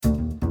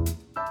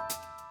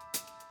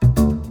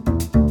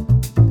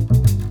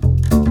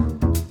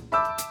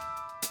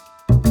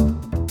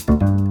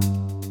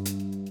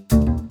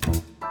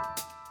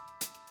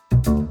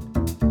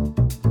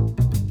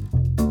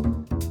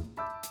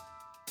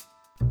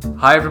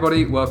Hi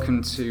everybody,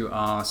 welcome to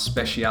our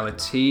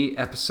speciality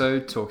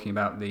episode talking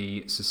about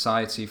the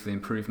Society for the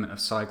Improvement of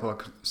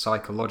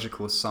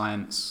Psychological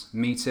Science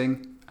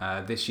meeting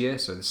this year,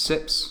 so the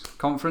SIPS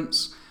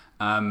conference.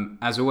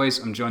 As always,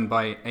 I'm joined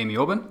by Amy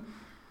Orban.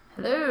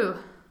 Hello.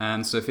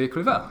 And Sophia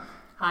Cluvel.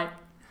 Hi.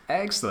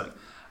 Excellent.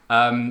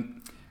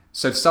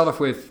 So to start off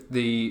with,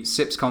 the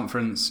SIPS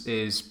conference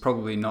is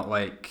probably not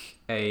like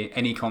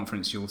any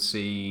conference you'll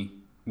see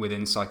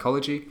within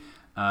psychology.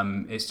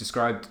 It's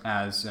described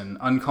as an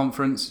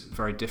unconference,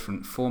 very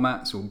different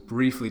format. So we'll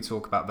briefly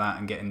talk about that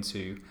and get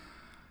into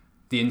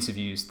the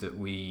interviews that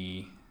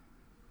we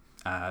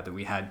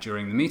had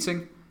during the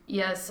meeting.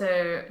 Yeah,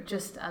 so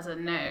just as a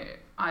note,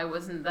 I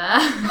wasn't there.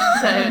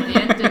 So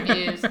the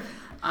interviews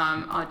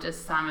are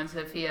just Sam and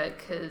Sophia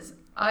because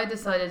I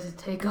decided to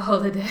take a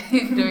holiday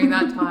during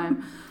that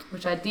time,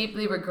 which I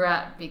deeply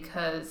regret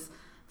because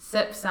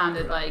SIP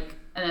sounded like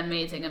an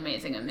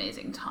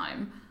amazing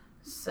time.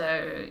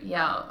 So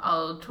yeah,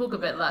 I'll talk a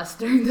bit less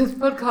during this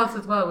podcast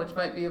as well, which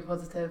might be a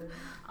positive.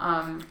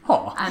 And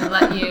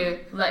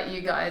let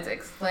you guys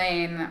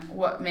explain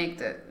what made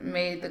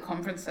the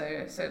conference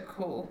so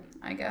cool,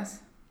 I guess.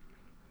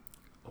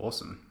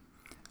 Awesome.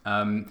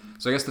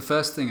 So I guess the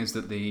first thing is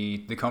that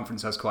the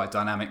conference has quite a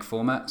dynamic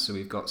format. So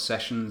we've got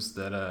sessions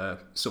that are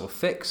sort of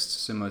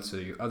fixed, similar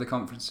to other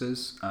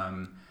conferences.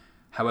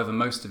 However,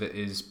 most of it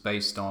is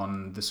based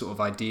on the sort of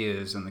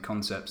ideas and the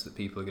concepts that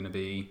people are going to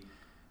be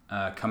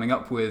coming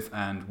up with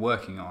and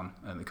working on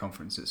at the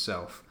conference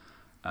itself.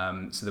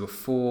 So there were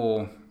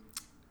four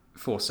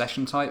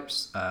session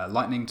types: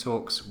 lightning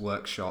talks,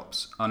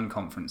 workshops,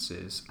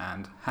 unconferences,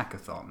 and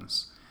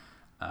hackathons.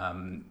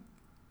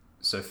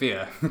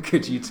 Sophia,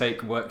 could you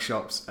take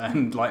workshops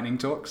and lightning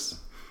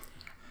talks?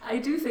 I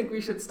do think we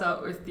should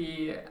start with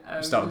the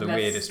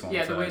weirdest one.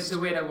 Yeah, first. the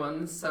weirder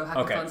ones. So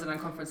hackathons and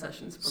unconference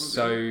sessions,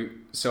 probably.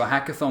 So a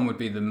hackathon would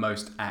be the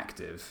most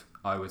active,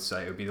 I would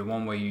say. It would be the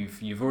one where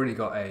you've already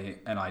got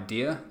an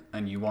idea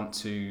and you want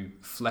to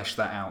flesh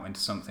that out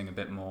into something a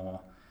bit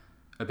more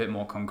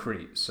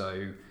concrete.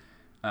 So,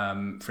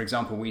 for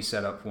example, we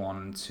set up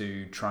one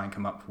to try and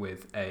come up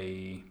with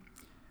a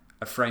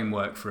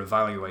framework for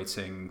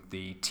evaluating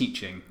the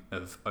teaching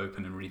of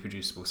open and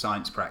reproducible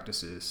science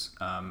practices.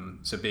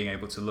 So being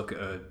able to look at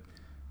a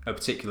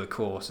particular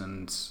course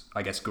and,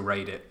 I guess,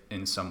 grade it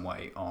in some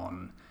way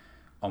on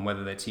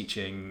whether they're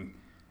teaching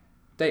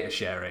data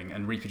sharing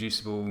and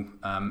reproducible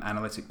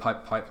analytic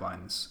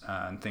pipelines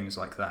and things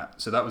like that.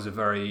 So that was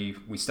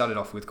we started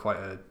off with quite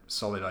a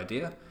solid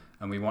idea,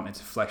 and we wanted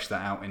to flesh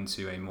that out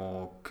into a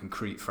more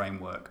concrete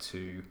framework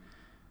to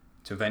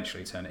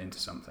eventually turn it into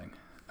something.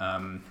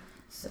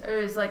 So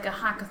it's like a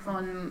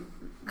hackathon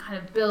kind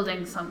of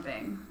building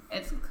something.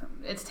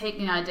 It's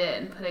taking an idea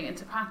and putting it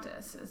into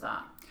practice. Is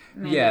that?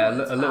 Yeah,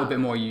 a little bit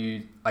more.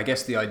 I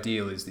guess the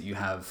ideal is that you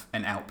have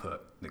an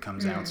output that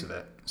comes out of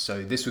it.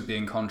 So this would be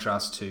in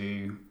contrast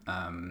to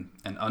an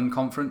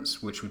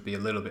unconference, which would be a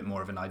little bit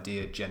more of an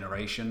idea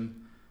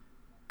generation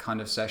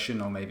kind of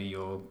session, or maybe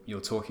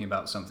you're talking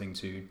about something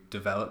to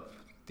develop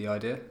the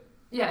idea.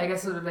 Yeah, I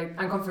guess sort of like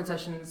unconference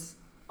sessions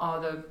are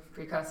the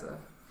precursor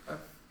of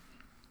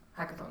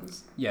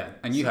hackathons. Yeah,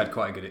 and you had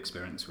quite a good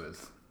experience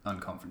with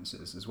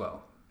unconferences as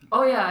well.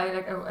 Oh yeah,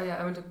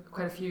 I went to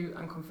quite a few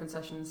unconference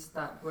sessions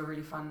that were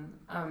really fun.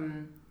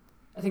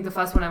 I think the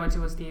first one I went to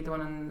was the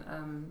one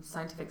on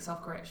scientific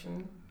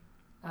self-correction.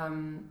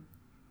 No,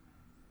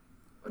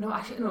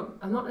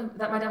 I'm not.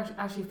 That might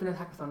actually have been a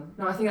hackathon.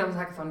 No, I think that was a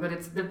hackathon,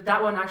 but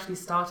that one actually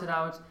started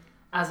out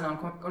as an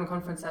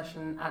unconference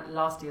session at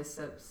last year's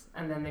SIPS,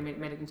 and then they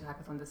made it into a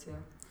hackathon this year.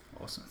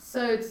 Awesome.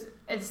 So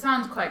it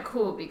sounds quite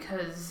cool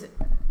because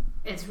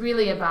it's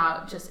really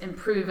about just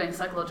improving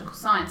psychological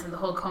science, and the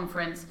whole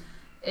conference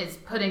is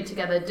putting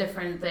together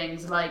different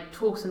things like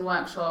talks and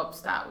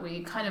workshops that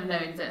we kind of know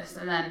exist,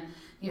 and then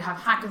you have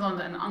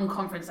hackathons and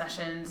unconference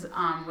sessions,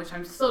 which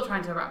I'm still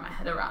trying to wrap my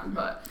head around,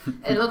 but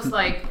it looks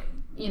like,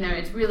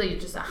 it's really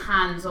just a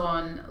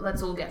hands-on,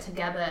 let's all get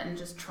together and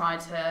just try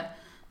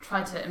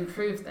to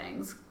improve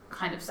things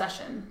kind of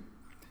session.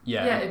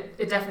 Yeah,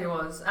 it definitely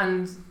was.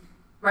 And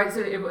right,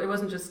 so it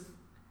wasn't just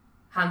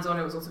hands-on,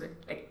 it was also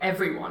like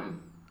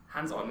everyone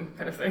hands-on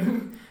kind of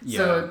thing. Yeah.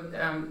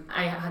 So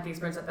I had the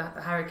experience that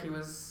the hierarchy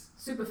was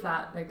super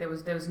flat. Like there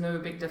was no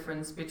big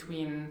difference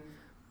between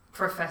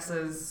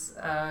professors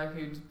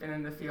who'd been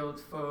in the field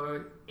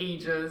for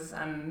ages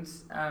and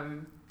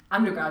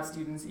undergrad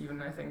students even,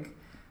 I think.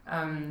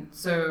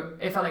 So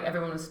it felt like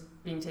everyone was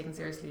being taken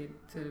seriously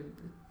to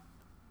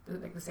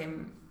like the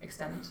same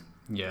extent.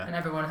 Yeah. And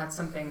everyone had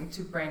something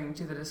to bring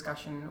to the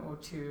discussion or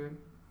to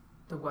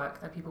the work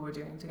that people were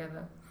doing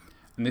together.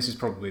 And this is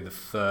probably the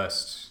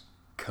first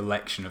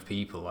collection of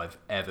people I've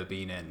ever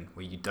been in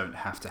where you don't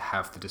have to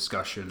have the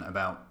discussion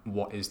about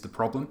what is the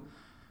problem.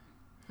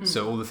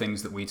 So all the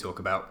things that we talk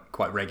about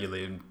quite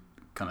regularly and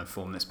kind of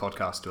form this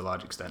podcast to a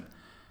large extent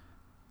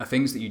are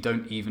things that you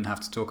don't even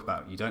have to talk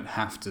about. You don't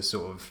have to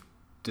sort of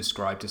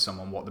describe to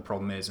someone what the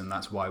problem is, and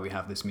that's why we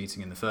have this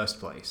meeting in the first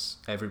place.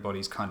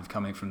 Everybody's kind of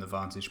coming from the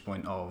vantage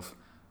point of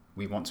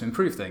we want to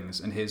improve things,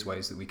 and here's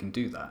ways that we can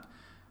do that.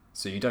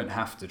 So you don't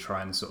have to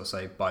try and sort of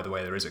say, by the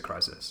way, there is a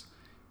crisis.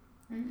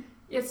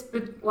 Yes,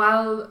 but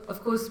while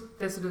of course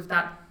there's sort of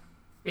that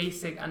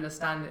basic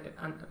understanding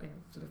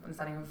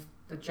of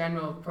the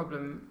general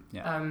problem,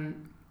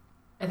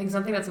 I think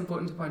something that's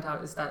important to point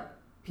out is that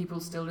people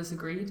still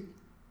disagreed.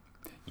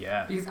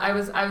 Yeah. Because I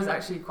was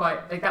actually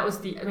quite like that was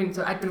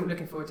so I'd been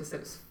looking forward to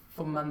SIPs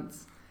for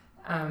months.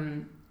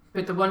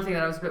 But the one thing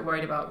that I was a bit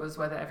worried about was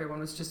whether everyone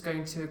was just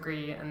going to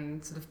agree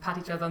and sort of pat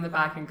each other on the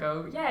back and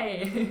go,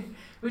 yay,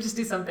 we'll just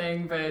do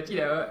something, but,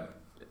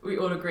 we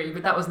all agree.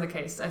 But that wasn't the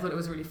case. I thought it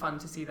was really fun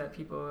to see that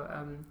people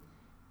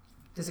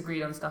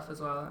disagreed on stuff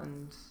as well.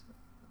 And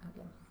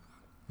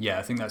Yeah,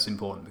 I think that's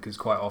important because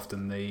quite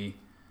often the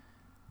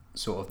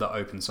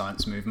open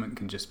science movement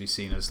can just be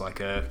seen as like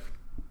a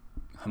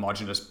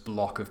homogenous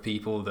block of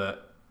people that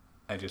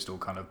are just all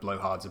kind of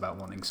blowhards about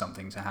wanting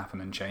something to happen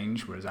and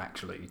change, whereas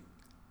actually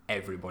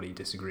everybody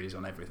disagrees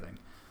on everything.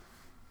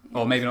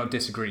 Or maybe not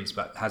disagrees,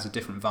 but has a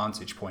different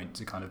vantage point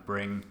to kind of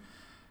bring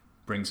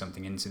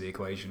something into the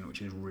equation,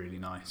 which is really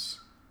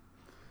nice.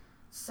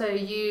 So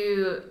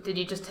did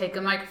you just take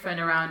a microphone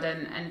around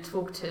and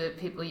talk to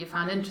people you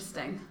found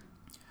interesting?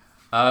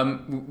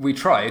 We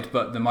tried,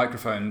 but the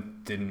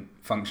microphone didn't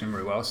function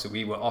very well, so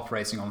we were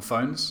operating on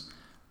phones.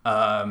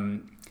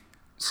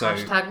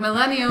 Hashtag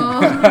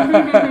millennial.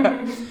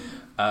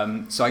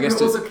 So I guess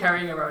we're also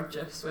carrying around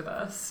GIFs with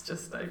us,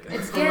 just like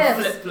it's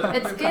GIFs.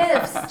 It's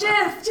GIFs.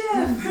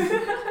 GIF.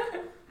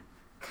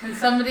 Can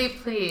somebody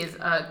please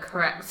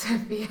correct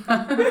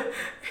Sophia?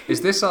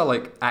 Is this our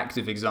like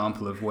active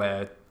example of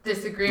where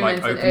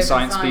disagreements like open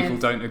science people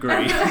don't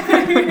agree?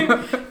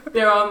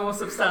 There are more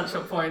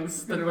substantial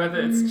points than whether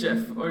it's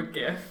GIF or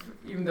GIF,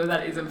 even though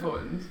that is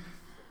important.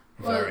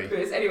 Very.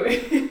 But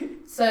anyway.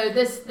 So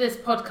this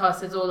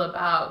podcast is all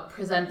about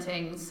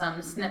presenting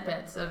some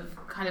snippets of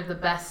kind of the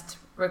best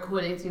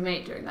recordings you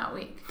made during that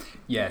week.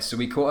 Yeah, so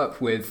we caught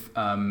up with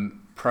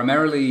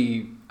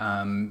primarily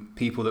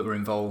people that were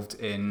involved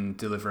in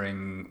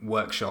delivering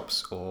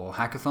workshops or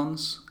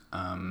hackathons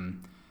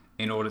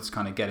in order to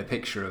kind of get a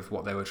picture of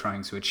what they were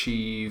trying to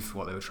achieve,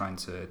 what they were trying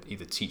to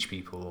either teach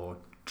people or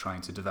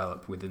trying to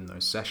develop within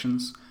those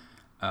sessions.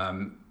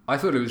 I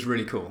thought it was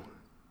really cool.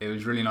 It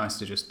was really nice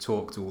to just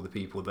talk to all the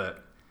people that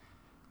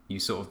you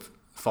sort of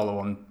follow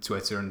on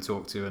Twitter and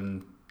talk to,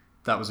 and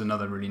that was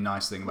another really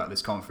nice thing about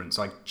this conference.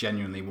 I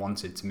genuinely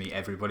wanted to meet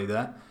everybody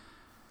there.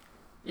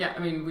 Yeah, I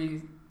mean,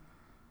 we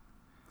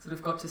sort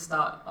of got to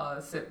start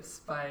our SIPs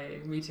by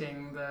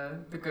meeting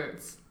the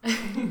goats,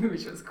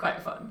 which was quite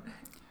fun.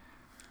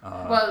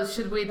 Well,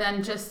 should we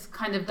then just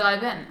kind of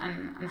dive in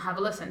and have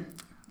a listen?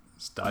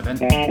 Let's dive in.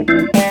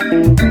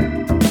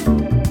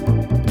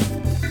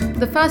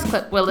 The first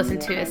clip we'll listen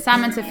to is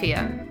Sam and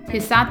Sophia, who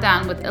sat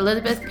down with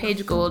Elizabeth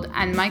Page-Gould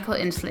and Michael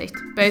Inschlicht,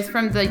 both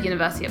from the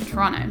University of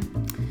Toronto.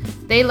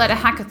 They led a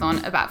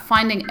hackathon about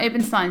finding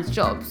open science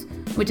jobs,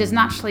 which is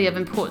naturally of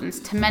importance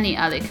to many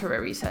early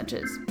career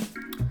researchers.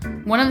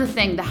 One of the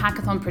things the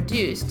hackathon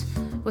produced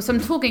was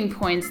some talking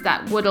points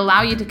that would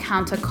allow you to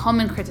counter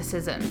common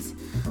criticisms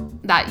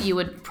that you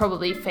would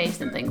probably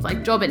face in things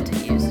like job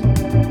interviews.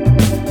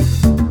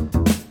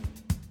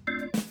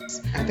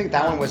 I think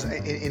that one was,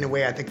 in a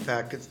way, I think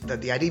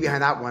the idea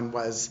behind that one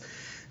was,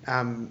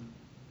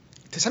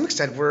 to some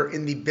extent, we're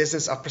in the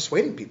business of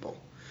persuading people,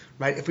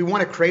 right? If we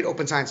want to create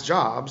open science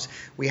jobs,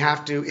 we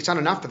have to, it's not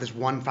enough that there's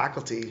one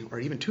faculty or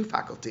even two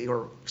faculty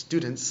or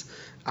students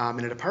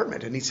in a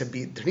department. There needs to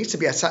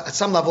be at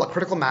some level a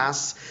critical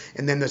mass,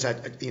 and then there's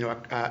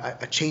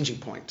a changing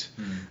point.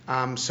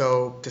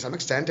 So to some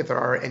extent, if there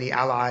are any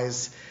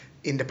allies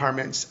in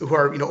departments who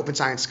are open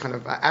science kind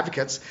of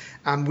advocates,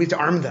 we need to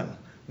arm them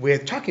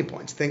with talking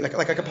points, things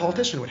like a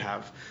politician would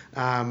have.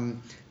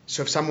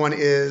 So if someone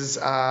is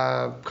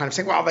kind of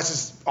saying, well, this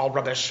is all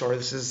rubbish, or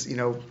this is,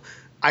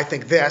 I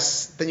think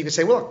this, then you can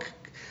say, well, look,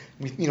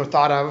 we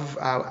thought of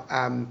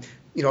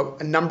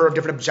a number of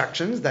different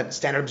objections, that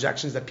standard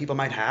objections that people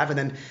might have, and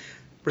then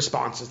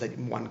responses that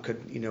one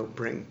could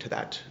bring to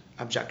that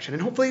objection.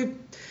 And hopefully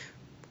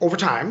over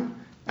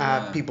time,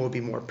 people will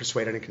be more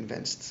persuaded and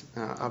convinced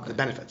of the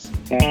benefits.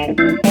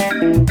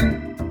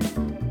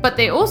 But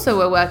they also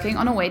were working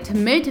on a way to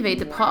motivate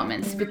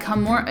departments to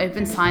become more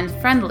open science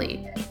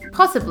friendly,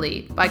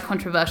 possibly by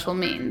controversial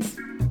means.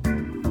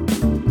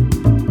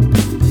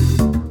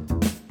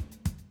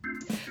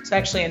 So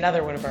actually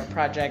another one of our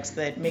projects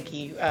that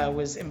Mickey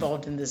was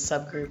involved in this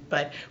subgroup,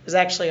 but was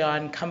actually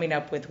on coming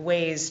up with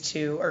ways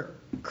or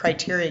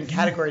criteria and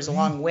categories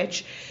along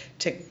which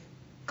to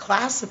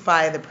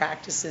classify the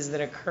practices that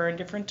occur in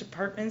different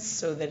departments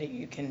so that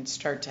you can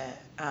start to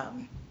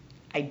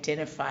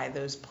identify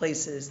those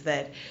places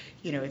that,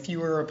 if you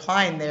were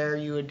applying there,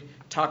 you would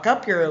talk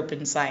up your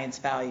open science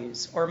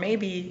values, or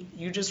maybe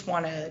you just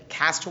want to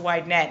cast a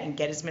wide net and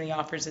get as many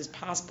offers as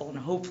possible and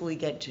hopefully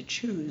get to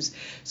choose.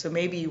 So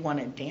maybe you want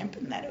to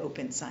dampen that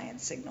open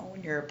science signal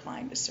when you're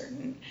applying to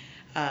certain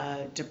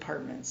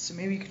departments. So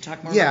maybe you could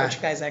talk more Yeah. about what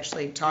you guys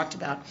actually talked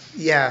about.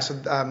 Yeah, so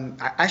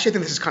I actually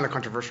think this is kind of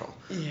controversial.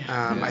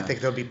 Yeah. I think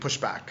there'll be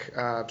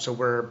pushback. So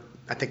we're,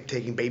 I think,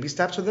 taking baby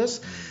steps with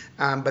this.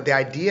 But the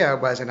idea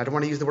was, and I don't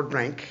want to use the word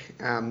rank,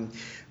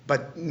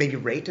 but maybe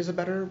rate is a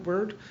better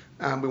word.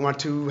 We want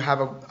to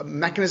have a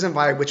mechanism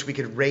by which we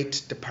could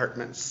rate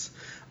departments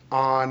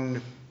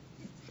on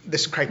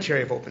this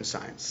criteria of open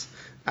science.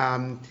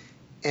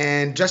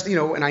 And just,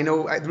 and I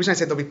know the reason I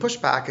said there'll be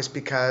pushback is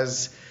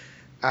because,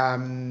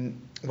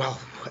 well,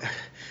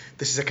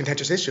 this is a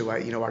contentious issue.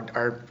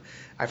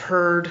 I've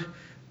heard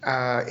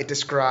it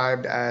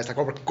described as like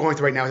what we're going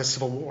through right now is a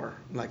civil war,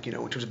 like, in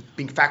terms of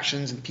being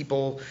factions and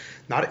people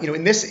not,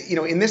 in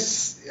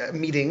this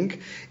meeting,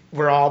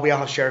 we all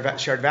have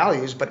shared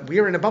values, but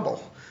we're in a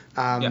bubble.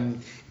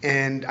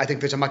 And I think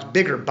there's a much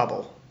bigger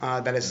bubble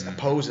that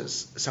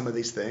opposes some of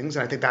these things.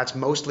 And I think that's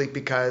mostly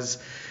because,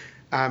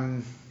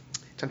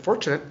 it's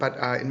unfortunate, but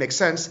it makes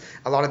sense.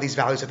 A lot of these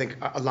values, I think,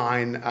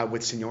 align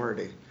with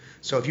seniority.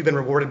 So if you've been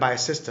rewarded by a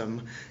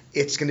system,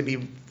 it's going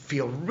to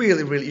feel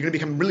really, really, you're going to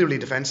become really, really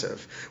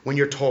defensive when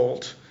you're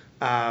told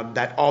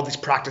that all these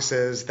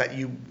practices that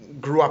you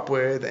grew up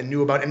with and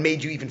knew about and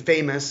made you even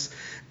famous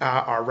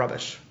are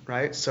rubbish,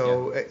 right?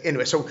 So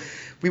anyway, so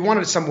we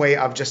wanted some way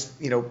of just,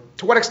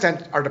 to what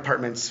extent are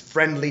departments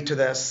friendly to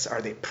this?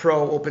 Are they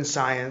pro open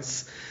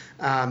science?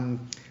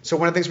 So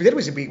one of the things we did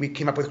was we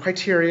came up with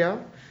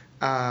criteria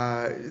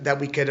that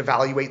we could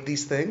evaluate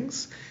these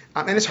things.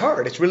 And it's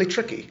hard, it's really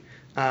tricky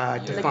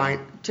to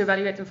find. To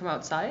evaluate them from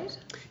outside?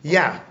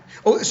 Yeah.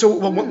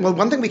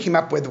 One thing we came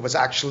up with was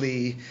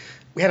actually,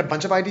 we had a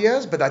bunch of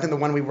ideas, but I think the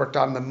one we worked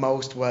on the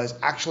most was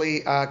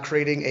actually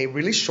creating a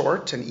really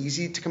short and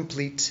easy to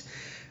complete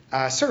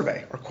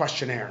survey or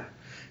questionnaire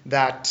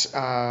that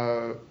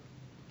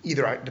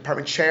either a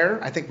department chair,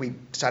 I think we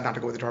decided not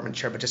to go with the department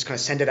chair, but just kind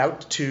of send it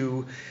out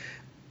to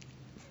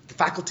the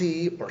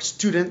faculty or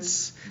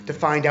students to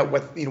find out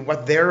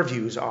what their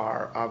views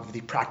are of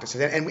the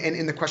practices. And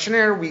in the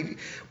questionnaire, it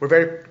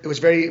was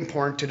very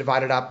important to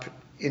divide it up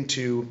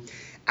into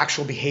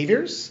actual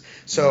behaviors.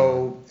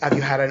 So have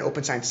you had an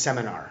open science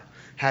seminar?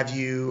 Have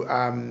you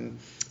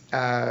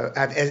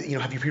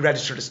have you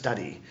pre-registered a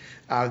study?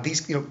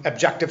 These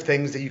objective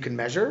things that you can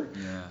measure.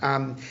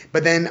 Yeah.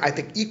 But then I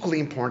think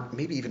equally important,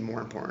 maybe even more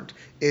important,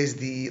 is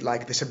the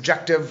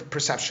subjective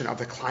perception of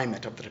the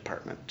climate of the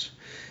department.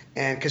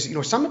 And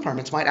because some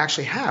departments might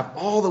actually have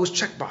all those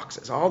check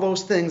boxes, all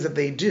those things that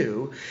they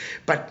do,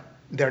 but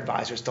their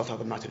advisors still tell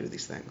them not to do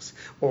these things,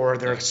 or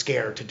they're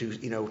scared to do,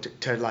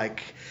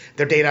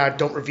 their data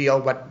don't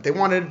reveal what they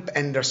wanted,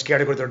 and they're scared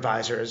to go to their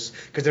advisors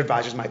because their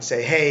advisors might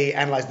say, hey,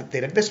 analyze the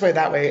data this way,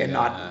 that way, and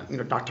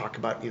not talk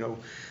about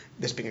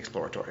this being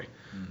exploratory.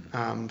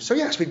 So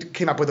yes, we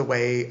came up with a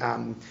way,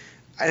 an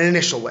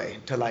initial way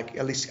to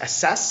at least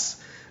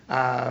assess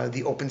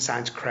the open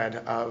science cred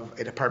of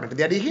a department. And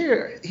the idea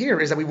here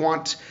is that we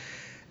want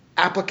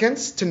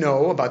applicants to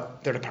know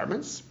about their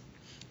departments,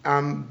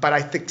 but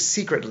I think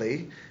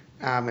secretly,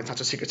 it's not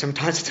so secret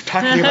sometimes, it's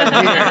talking about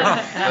it here.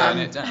 Burn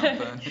it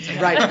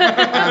down.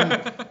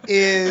 Right.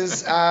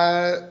 Is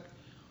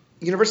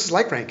universities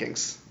like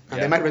rankings.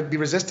 They might be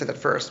resistant at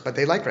first, but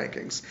they like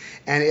rankings.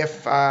 And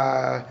if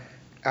a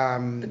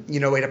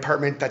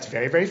department that's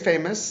very, very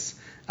famous,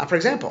 for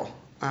example,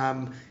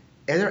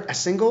 is there a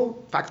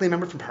single faculty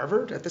member from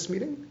Harvard at this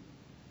meeting?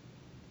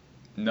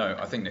 No,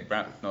 I think Nick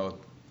Brown. No,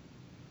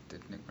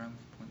 did Nick Brown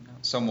point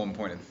out? Someone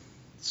pointed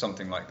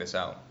something like this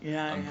out.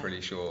 I'm pretty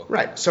sure.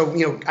 Right.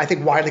 So I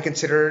think widely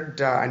considered.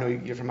 I know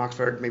you're from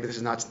Oxford. Maybe this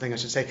is not something I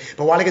should say,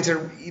 but widely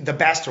considered the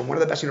best or one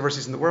of the best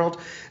universities in the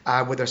world,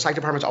 with their psych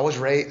departments always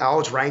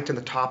ranked in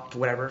the top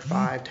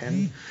 5,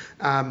 10.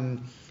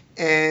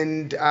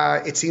 And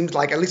it seems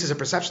like, at least as a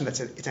perception, that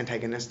it's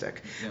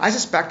antagonistic. Yeah. I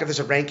suspect if there's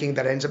a ranking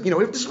that ends up,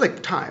 if this is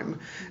time,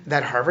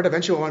 that Harvard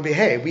eventually will want to be,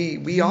 hey,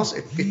 we also,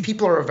 if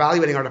people are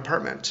evaluating our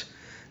department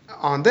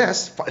on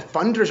this, if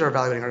funders are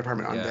evaluating our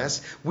department on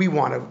this, we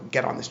want to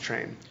get on this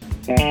train.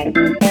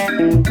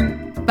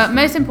 But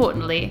most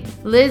importantly,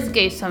 Liz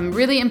gave some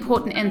really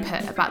important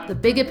input about the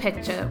bigger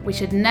picture we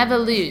should never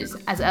lose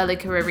as early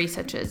career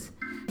researchers.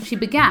 She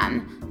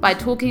began by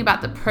talking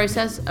about the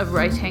process of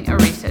writing a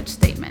research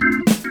statement.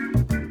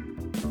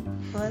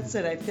 Well, that's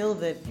it. I feel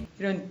that you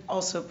don't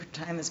also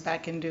tie this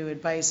back into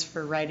advice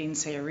for writing,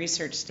 say, a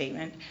research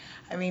statement.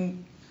 I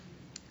mean,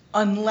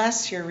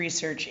 unless your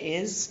research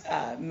is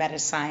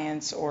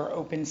meta-science or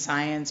open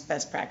science,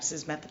 best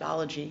practices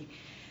methodology,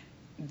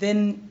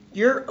 then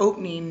your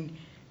opening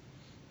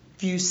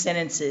few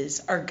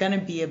sentences are going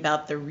to be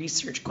about the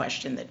research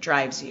question that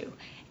drives you.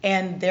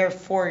 And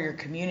therefore, you're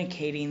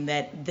communicating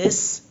that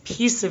this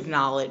piece of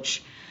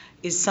knowledge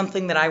is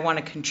something that I want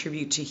to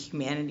contribute to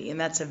humanity. And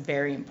that's a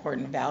very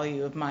important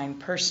value of mine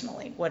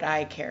personally, what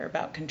I care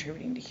about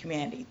contributing to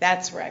humanity.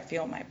 That's where I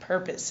feel my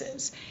purpose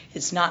is.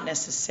 It's not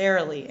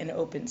necessarily in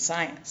open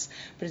science,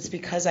 but it's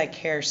because I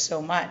care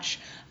so much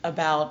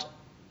about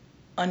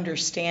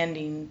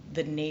understanding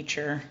the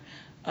nature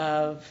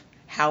of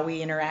how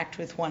we interact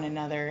with one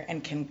another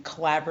and can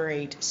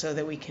collaborate so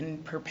that we can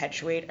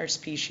perpetuate our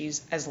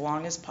species as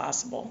long as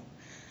possible,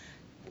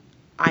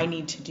 I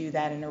need to do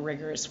that in a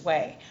rigorous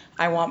way.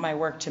 I want my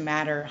work to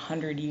matter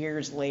 100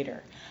 years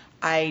later.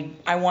 I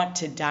want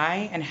to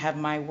die and have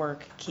my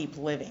work keep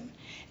living.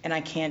 And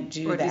I can't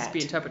do or at that. least be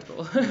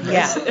interpretable.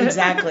 Yeah,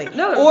 exactly.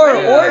 No, or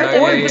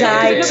yeah,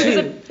 die yeah,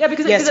 too.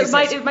 Because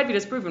it might be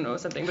disproven or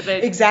something. But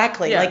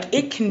Exactly. Yeah. Like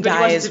it can But you die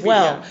want it as to be,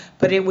 well, yeah.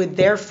 but it would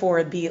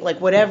therefore be like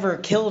whatever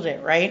killed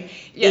it, right?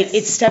 Yes.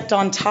 It stepped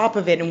on top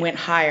of it and went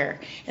higher.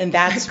 And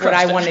that's what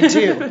I want to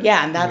do.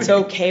 Yeah, and that's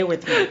okay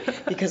with me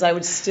because I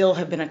would still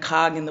have been a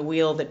cog in the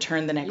wheel that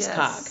turned the next Yes.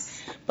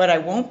 cog. But I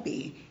won't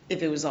be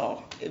if it was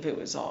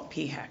all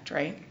p-hacked,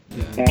 right?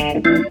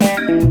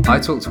 I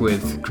talked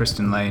with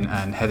Kristen Lane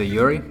and Heather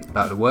Urey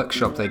about the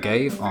workshop they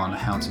gave on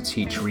how to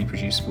teach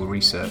reproducible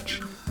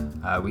research.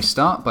 We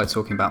start by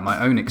talking about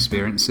my own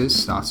experiences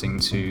starting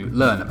to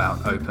learn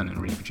about open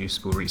and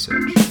reproducible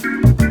research.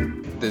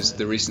 There's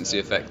the recency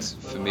effect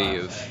for me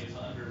of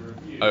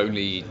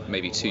only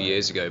maybe 2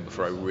 years ago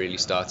before I really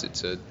started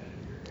to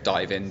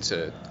dive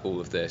into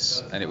all of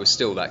this, and it was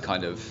still that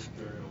kind of,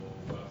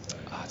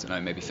 I don't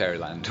know, maybe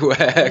fairyland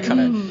where kind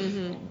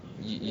of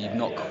you've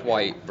not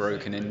quite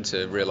broken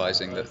into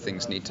realizing that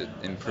things need to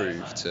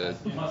improve to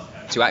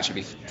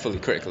actually be fully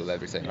critical of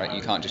everything, right?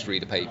 You can't just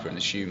read a paper and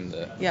assume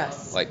that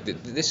like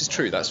this is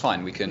true, that's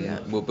fine,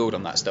 we'll build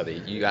on that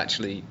study. You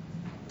actually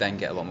then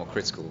get a lot more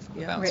critical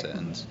about it,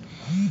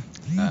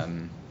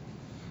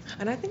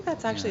 and I think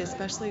that's actually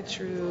especially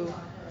true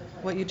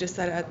what you just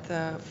said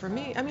for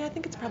me, I mean, I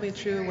think it's probably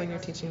true when you're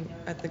teaching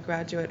at the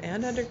graduate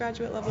and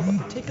undergraduate level, but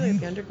particularly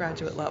at the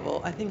undergraduate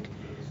level, I think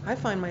I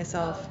find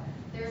myself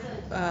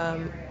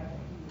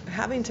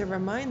having to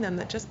remind them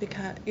that just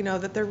because,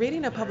 that they're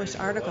reading a published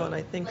article, and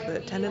I think the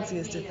tendency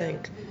is to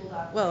think,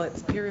 well,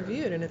 it's peer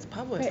reviewed and it's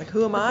published. Like,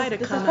 who am I to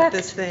come at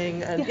this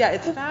thing? And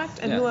it's a fact.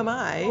 And who am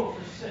I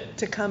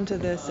to come to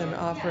this and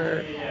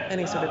offer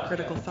any sort of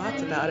critical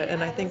thoughts about it?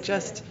 And I think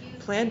just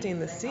planting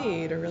the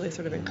seed or really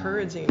sort of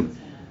encouraging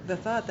the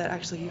thought that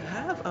actually you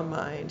have a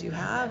mind, you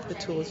have the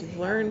tools, you've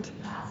learned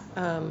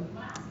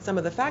some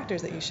of the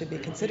factors that you should be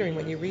considering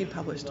when you read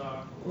published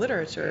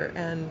literature,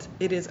 and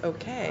it is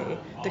okay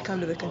to come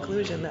to the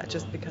conclusion that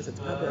just because it's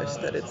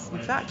published that it's in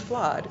fact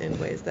flawed in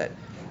ways that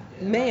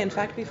may in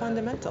fact be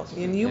fundamental.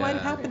 And you might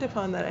have happened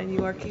upon that and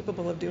you are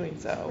capable of doing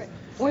so. Right.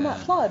 Or not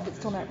flawed, but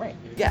still not right.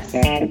 Yes.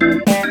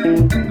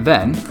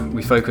 Then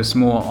we focus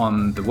more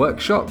on the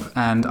workshop,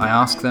 and I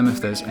ask them if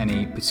there's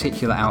any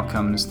particular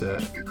outcomes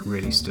that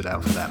really stood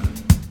out for them.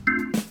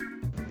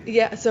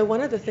 Yeah, so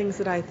one of the things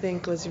that I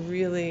think was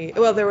really,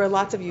 well, there were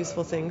lots of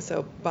useful things,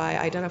 so by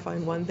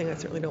identifying one thing, I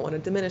certainly don't want to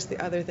diminish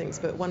the other things,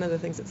 but one of the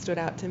things that stood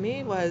out to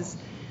me was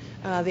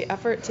the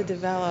effort to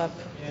develop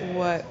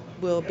what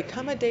will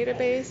become a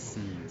database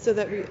so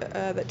that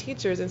that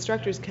teachers,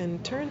 instructors can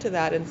turn to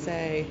that and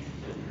say,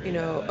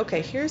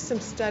 okay, here's some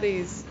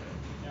studies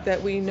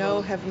that we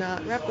know have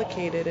not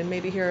replicated, and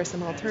maybe here are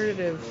some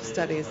alternative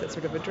studies that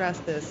sort of address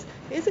this,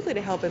 basically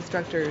to help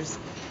instructors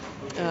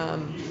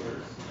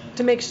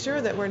to make sure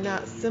that we're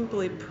not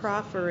simply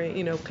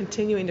proffering,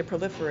 continuing to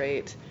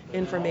proliferate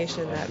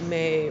information that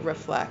may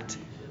reflect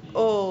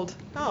old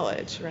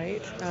knowledge,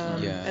 right?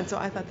 And so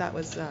I thought that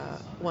was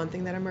one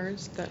thing that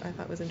emerged that I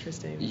thought was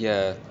interesting.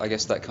 Yeah, I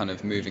guess that kind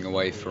of moving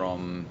away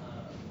from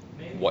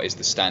what is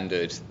the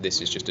standard,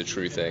 this is just a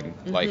true thing,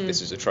 like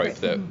this is a trope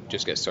that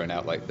just gets thrown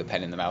out, like the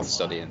pen in the mouth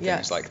study and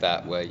things like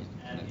that, where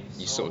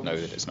you sort of know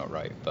that it's not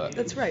right, but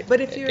that's right.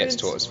 But if it you're gets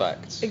taught as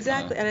facts.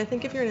 Exactly, and I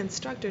think if you're an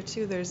instructor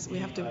too, we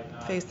have to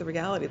face the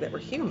reality that we're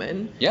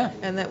human,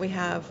 and that we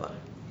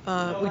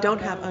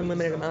don't have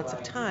unlimited amounts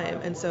of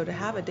time, and so to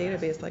have a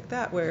database like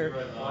that where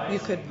you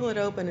could pull it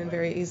open and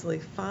very easily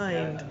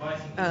find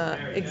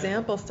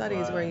example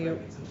studies where you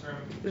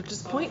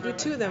just point you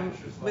to them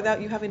without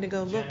you having to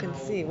go look and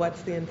see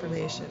what's the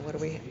information,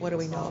 what do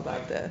we know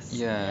about this.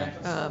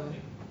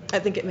 I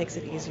think it makes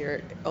it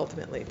easier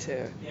ultimately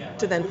to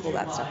then pull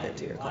that stuff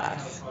into your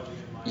class.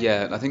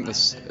 Yeah, I think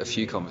there's a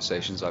few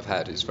conversations I've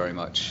had is very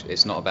much,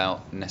 it's not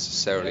about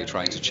necessarily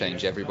trying to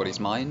change everybody's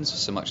minds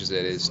so much as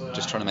it is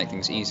just trying to make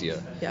things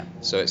easier.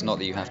 So it's not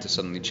that you have to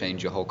suddenly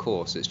change your whole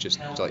course, it's just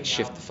to like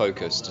shift the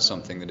focus to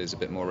something that is a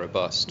bit more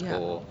robust,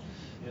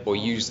 or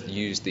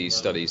use these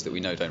studies that we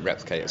know don't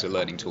replicate as a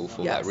learning tool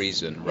for that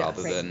reason,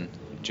 rather than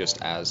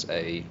just as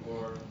a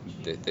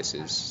this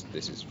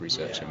is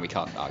research and we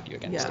can't argue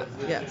against it.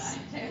 Yes,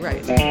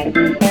 right.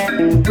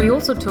 We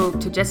also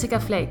talked to Jessica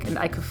Flake and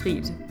Eike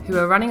Fried, who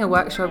are running a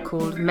workshop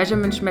called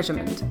Measurement,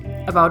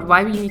 about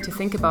why we need to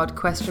think about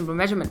questionable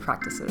measurement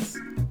practices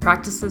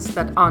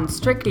that aren't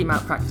strictly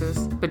malpractice,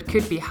 but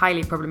could be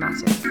highly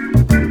problematic.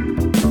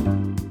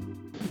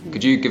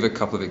 Could you give a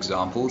couple of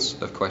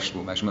examples of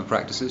questionable measurement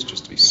practices,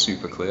 just to be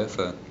super clear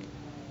for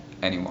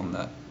anyone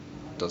that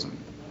doesn't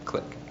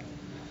click?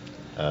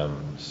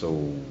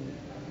 So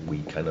we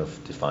kind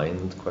of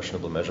defined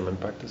questionable measurement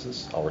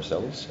practices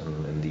ourselves,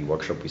 and in the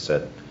workshop we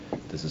said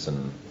this is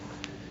an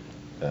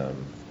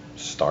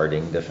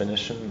starting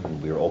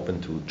definition. We're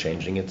open to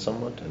changing it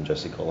somewhat, and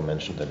Jessica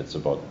mentioned that it's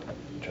about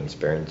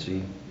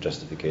transparency,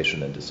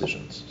 justification, and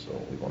decisions. So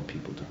we want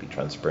people to be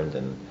transparent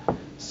in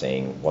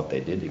saying what they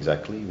did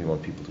exactly. We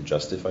want people to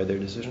justify their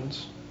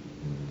decisions,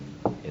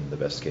 in the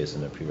best case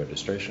in a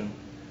pre-registration,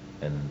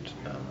 and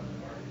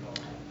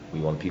we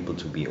want people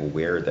to be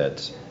aware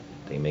that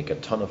they make a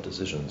ton of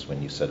decisions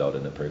when you set out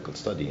an empirical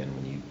study and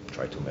when you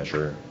try to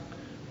measure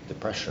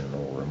depression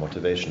or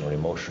motivation or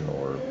emotion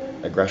or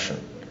aggression.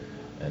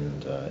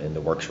 And in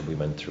the workshop we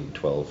went through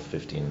 12,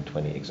 15,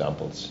 20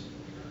 examples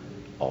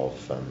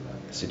of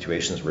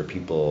situations where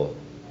people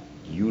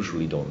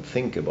usually don't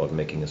think about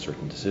making a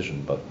certain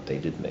decision, but they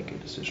did make a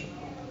decision.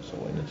 So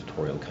in a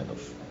tutorial kind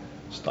of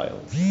style.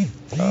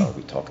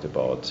 We talked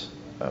about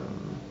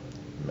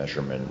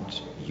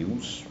measurement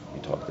use, we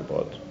talked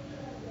about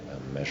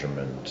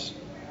measurement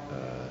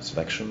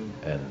selection,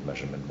 and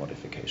measurement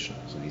modification.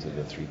 So these are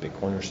the three big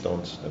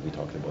cornerstones that we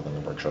talked about in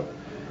the workshop.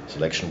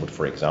 Selection would,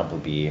 for example,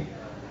 be,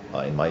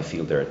 in my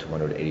field there are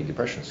 280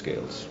 depression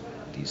scales.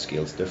 These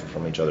scales differ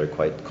from each other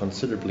quite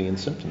considerably in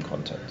symptom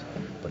content,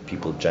 but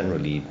people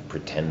generally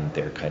pretend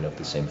they're kind of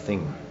the same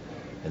thing,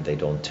 and they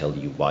don't tell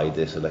you why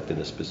they selected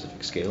a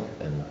specific scale,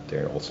 and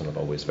they're also not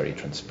always very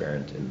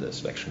transparent in the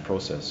selection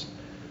process.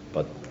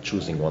 But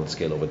choosing one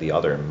scale over the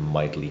other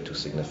might lead to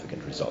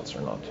significant results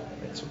or not.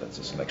 Right? So that's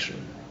a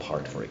selection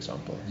part, for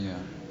example. Yeah.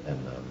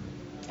 And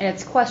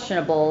it's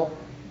questionable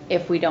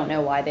if we don't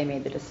know why they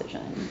made the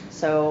decision.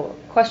 So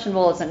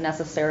questionable isn't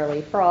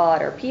necessarily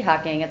fraud or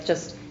p-hacking. It's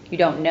just you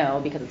don't know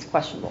because it's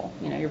questionable.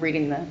 You know, you're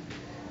reading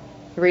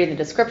the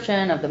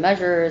description of the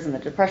measures and the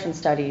depression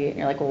study, and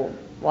you're like, well,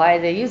 why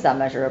did they use that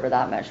measure over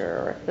that measure?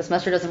 Or this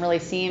measure doesn't really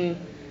seem,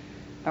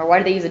 or why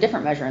did they use a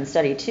different measure in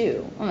study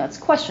 2? Well, that's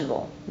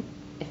questionable.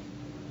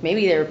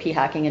 Maybe they were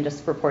p-hacking and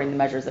just reporting the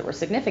measures that were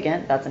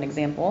significant. That's an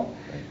example.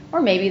 Or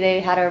maybe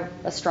they had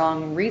a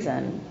strong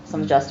reason,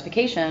 some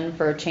justification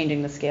for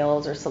changing the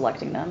scales or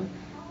selecting them.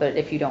 But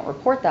if you don't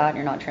report that and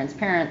you're not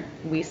transparent,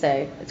 we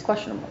say it's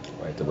questionable.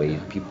 Right. The way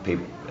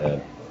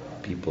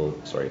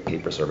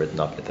papers are written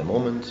up at the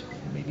moment,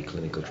 maybe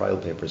clinical trial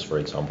papers, for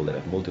example, that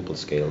have multiple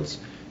scales,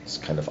 it's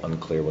kind of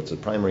unclear what's the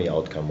primary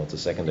outcome, what's the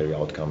secondary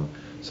outcome.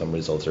 Some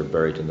results are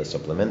buried in the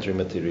supplementary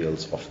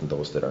materials, often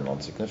those that are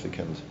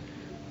non-significant.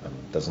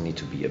 Doesn't need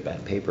to be a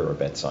bad paper or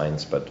bad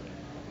science, but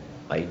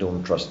I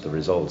don't trust the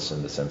results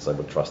in the sense I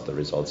would trust the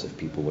results if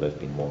people would have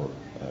been more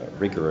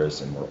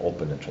rigorous and more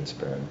open and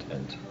transparent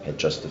and had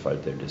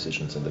justified their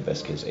decisions in the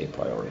best case a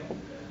priori.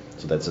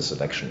 So that's a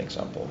selection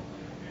example.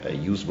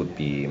 Use would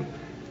be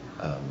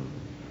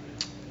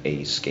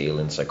a scale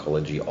in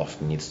psychology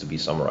often needs to be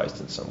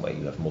summarized in some way.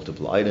 You have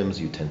multiple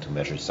items, you tend to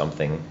measure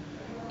something.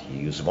 Do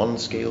you use one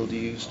scale, do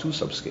you use 2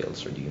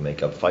 subscales, or do you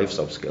make up 5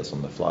 subscales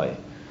on the fly?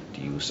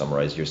 Do you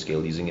summarize your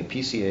scale using a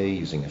PCA,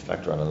 using a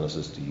factor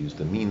analysis? Do you use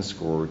the mean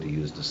score? Do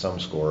you use the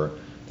sum score?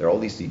 There are all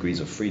these degrees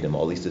of freedom,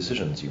 all these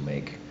decisions you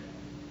make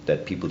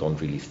that people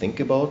don't really think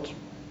about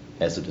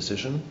as a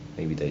decision.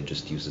 Maybe they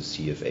just use a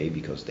CFA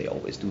because they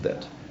always do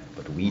that.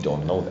 But we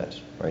don't know that,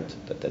 right?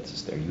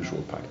 That's their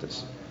usual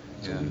practice.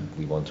 So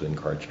we want to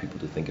encourage people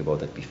to think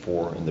about that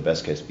before, in the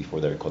best case, before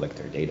they collect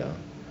their data,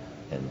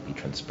 and be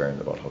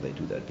transparent about how they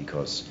do that,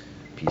 because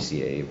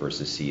PCA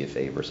versus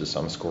CFA versus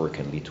sum score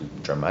can lead to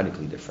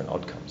dramatically different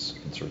outcomes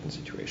in certain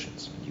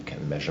situations. You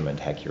can measurement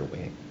hack your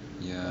way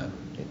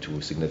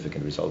into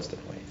significant results that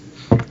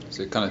way.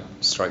 So it kind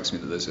of strikes me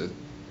that there's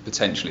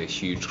potentially a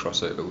huge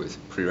crossover with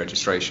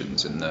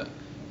pre-registrations, in that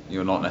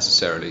you're not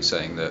necessarily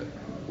saying that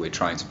we're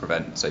trying to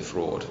prevent, say,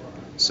 fraud,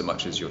 so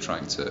much as you're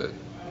trying to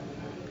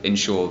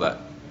ensure that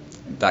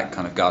that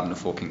kind of garden of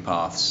forking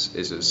paths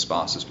is as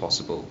sparse as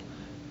possible,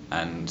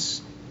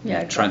 and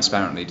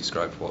transparently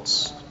describe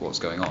what's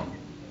going on.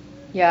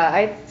 Yeah,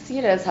 I see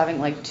it as having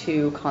like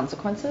 2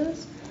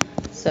 consequences.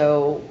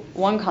 So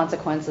one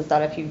consequence is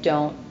that if you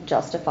don't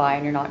justify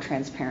and you're not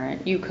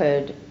transparent, you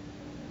could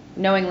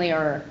knowingly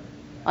or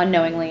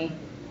unknowingly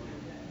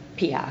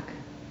p-hack.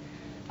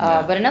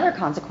 But another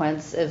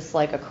consequence is,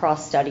 like,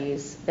 across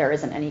studies, there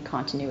isn't any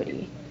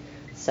continuity.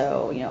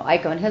 So,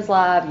 Aiko in his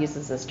lab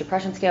uses this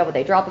depression scale, but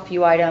they drop a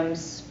few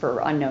items for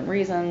unknown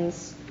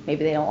reasons.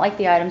 Maybe they don't like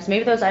the items.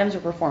 Maybe those items are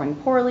performing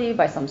poorly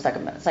by some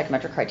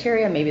psychometric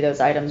criteria. Maybe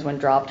those items, when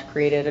dropped,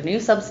 created a new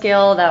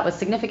subscale that was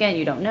significant.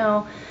 You don't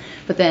know.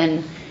 But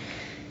then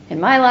in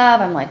my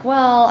lab, I'm like,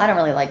 well, I don't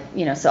really like,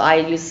 so I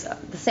use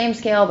the same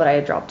scale, but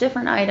I drop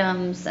different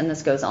items, and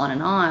this goes on.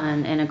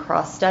 And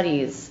across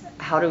studies,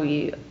 how do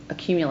we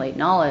accumulate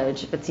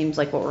knowledge if it seems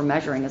like what we're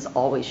measuring is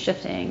always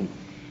shifting?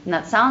 And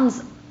that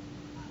sounds,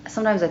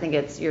 sometimes I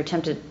think you're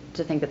tempted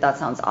to think that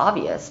sounds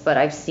obvious, but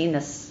I've seen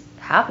this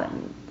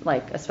happen,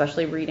 like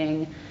especially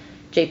reading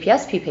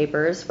JPSP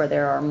papers where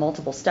there are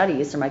multiple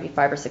studies, there might be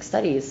 5 or 6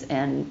 studies,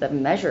 and the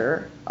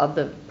measure of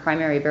the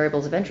primary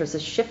variables of interest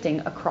is shifting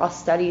across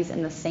studies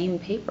in the same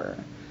paper.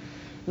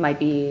 It might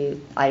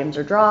be items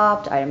are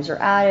dropped, items are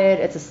added,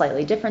 it's a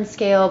slightly different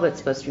scale, but it's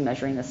supposed to be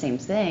measuring the same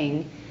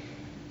thing.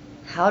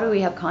 How do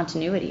we have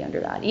continuity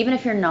under that? Even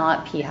if you're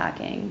not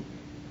p-hacking,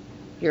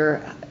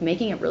 you're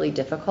making it really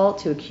difficult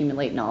to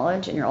accumulate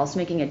knowledge, and you're also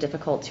making it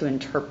difficult to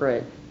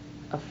interpret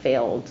a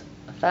failed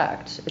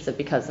effect. Is it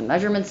because the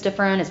measurement's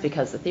different? Is it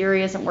because the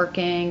theory isn't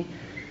working?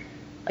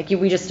 Like,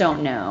 we just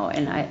don't know,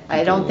 and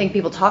I don't think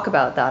people talk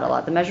about that a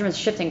lot. The measurement's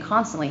shifting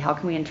constantly. How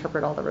can we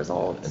interpret all the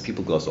results? And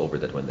people gloss over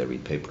that when they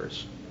read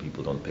papers.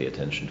 People don't pay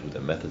attention to the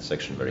method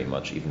section very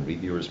much. Even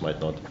reviewers might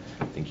not.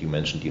 I think you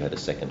mentioned you had a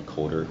second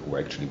coder who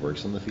actually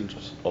works in the field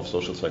of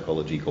social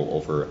psychology go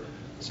over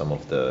some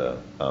of the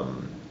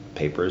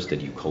papers that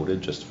you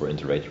coded just for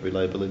inter-rater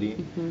reliability.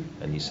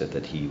 And he said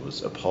that he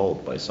was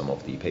appalled by some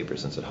of the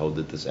papers and said, how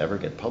did this ever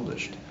get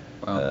published?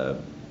 Wow.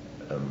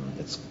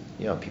 It's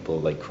people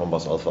like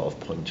Cronbus alpha of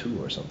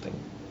 0.2 or something,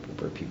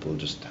 where people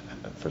just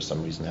for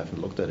some reason haven't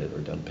looked at it or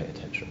don't pay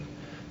attention.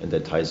 And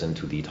that ties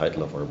into the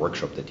title of our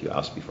workshop that you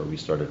asked before we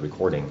started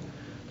recording.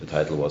 The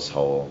title was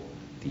how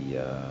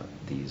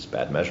these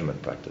bad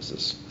measurement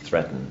practices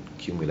threaten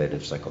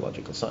cumulative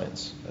psychological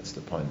science. That's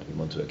the point. We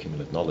want to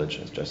accumulate knowledge,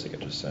 as Jessica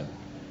just said,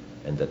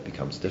 and that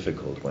becomes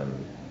difficult when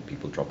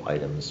people drop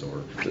items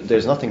or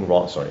there's nothing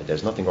wrong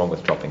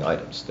with dropping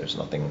items. There's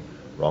nothing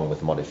wrong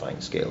with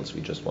modifying scales. We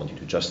just want you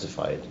to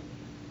justify it,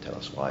 tell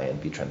us why, and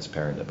be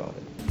transparent about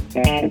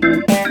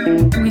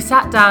it. We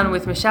sat down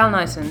with Michelle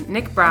Knighton,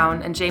 Nick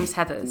Brown, and James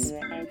Heathers,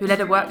 who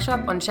led a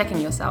workshop on checking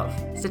yourself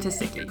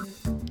statistically.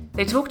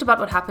 They talked about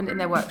what happened in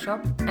their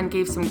workshop and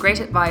gave some great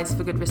advice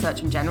for good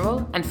research in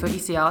general and for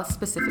ECR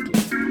specifically.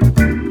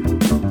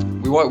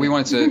 We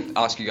wanted to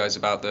ask you guys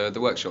about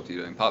the workshop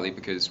you're doing, partly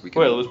because we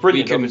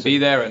couldn't be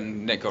there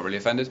and Nick got really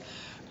offended.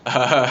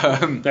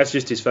 That's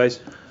just his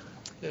face.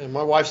 Yeah,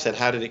 my wife said,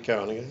 how did it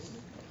go? And I go,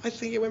 I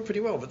think it went pretty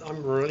well, but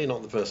I'm really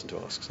not the person to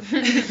ask.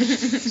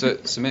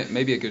 So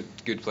maybe a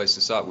good place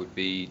to start would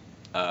be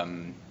a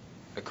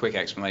quick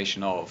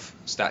explanation of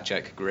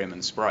StatCheck, Grim,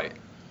 and Sprite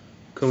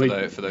for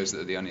those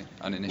that are the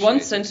uninitiated.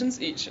 One sentence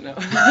each, you know.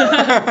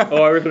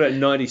 I reckon about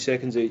 90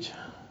 seconds each.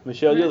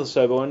 Michelle, you're the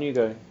sober one, you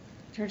go.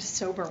 You're the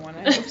sober one,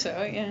 I hope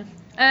so, yeah.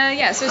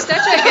 So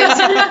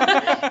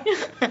StatCheck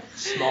is...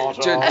 Smart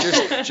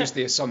just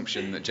the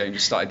assumption that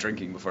James started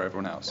drinking before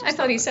everyone else. I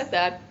thought he said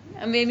that.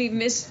 I maybe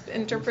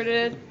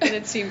misinterpreted it, and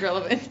it seemed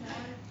relevant.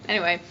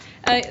 Anyway,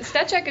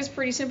 StatCheck is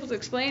pretty simple to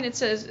explain.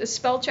 It's a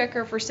spell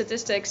checker for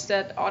statistics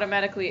that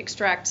automatically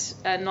extracts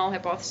null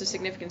hypothesis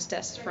significance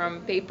tests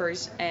from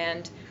papers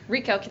and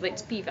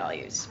recalculates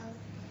p-values.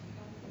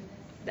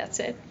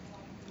 That's it.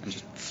 And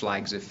just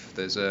flags if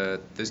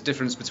there's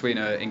difference between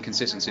an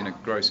inconsistency and a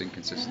gross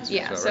inconsistency.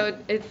 Yeah, so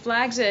it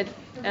flags it.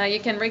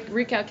 You can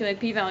recalculate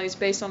p-values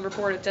based on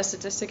reported test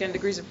statistic and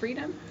degrees of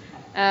freedom.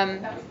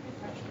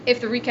 If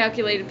the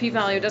recalculated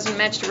p-value doesn't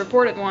match the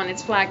reported one,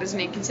 it's flagged as an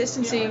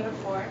inconsistency.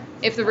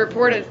 If the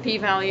reported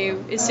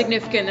p-value is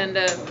significant and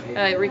the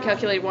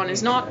recalculated one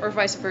is not, or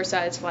vice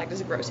versa, it's flagged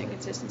as a gross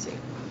inconsistency.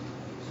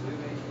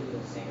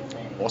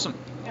 Awesome.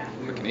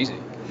 Quick and easy.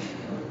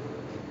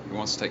 Who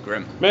wants to take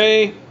Grim?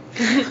 Me!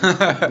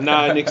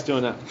 No, Nick's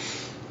doing that.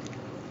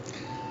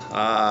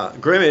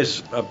 Grim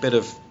is a bit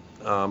of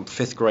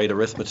fifth grade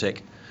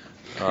arithmetic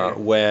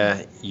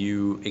where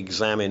you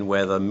examine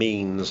whether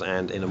means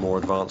and, in a more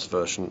advanced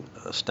version,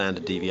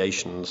 standard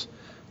deviations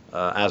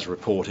as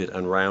reported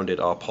and rounded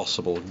are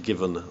possible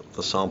given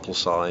the sample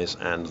size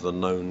and the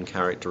known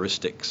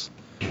characteristics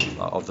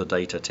of the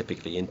data,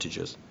 typically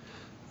integers.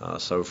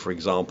 So, for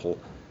example,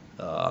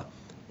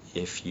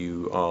 if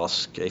you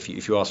ask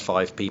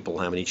 5 people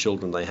how many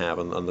children they have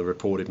and the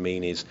reported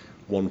mean is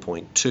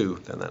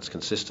 1.2, then that's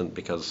consistent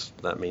because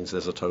that means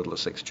there's a total of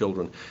 6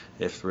 children.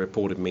 If the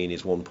reported mean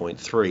is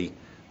 1.3,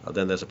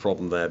 then there's a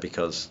problem there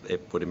because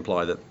it would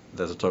imply that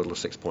there's a total of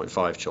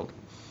 6.5 children.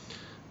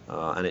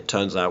 And it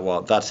turns out,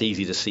 well, that's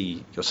easy to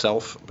see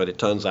yourself, but it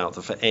turns out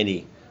that for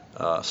any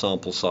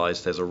sample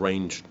size, there's a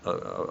range,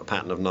 a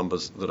pattern of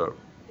numbers that are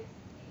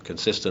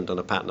consistent and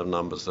a pattern of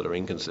numbers that are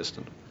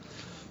inconsistent.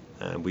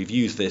 And we've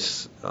used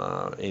this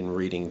in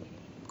reading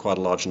quite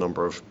a large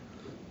number of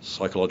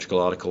psychological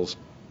articles,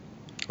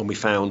 and we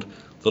found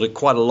that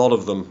quite a lot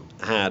of them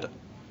had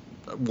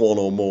one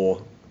or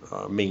more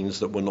means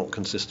that were not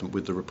consistent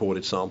with the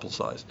reported sample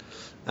size.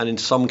 And in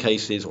some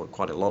cases, or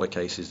quite a lot of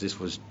cases, this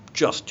was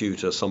just due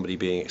to somebody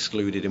being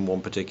excluded in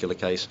one particular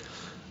case.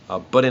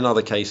 But in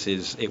other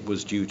cases, it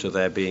was due to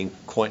there being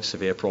quite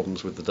severe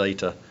problems with the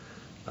data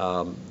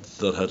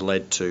that had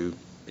led to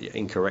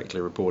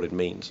incorrectly reported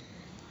means.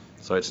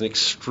 So it's an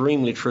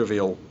extremely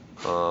trivial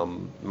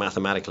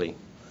mathematically,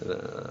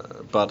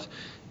 but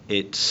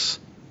it's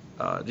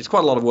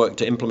quite a lot of work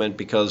to implement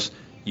because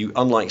you,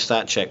 unlike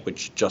StatCheck,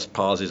 which just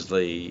parses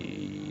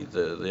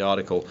the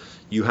article,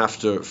 you have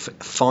to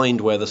find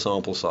where the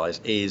sample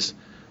size is,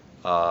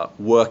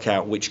 work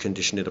out which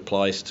condition it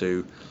applies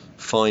to,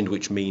 find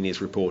which mean is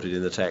reported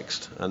in the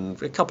text.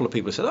 And a couple of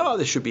people said, oh,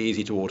 this should be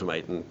easy to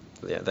automate, and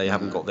yeah, they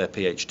haven't got their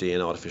PhD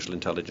in artificial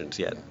intelligence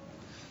yet.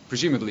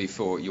 presumably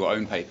for your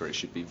own paper, it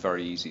should be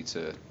very easy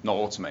to not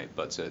automate,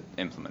 but to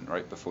implement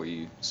right before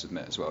you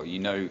submit as well. You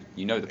know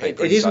the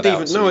paper. It isn't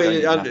even. Out,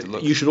 so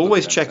you should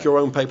always check your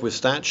own paper with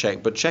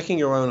StatCheck, but checking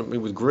your own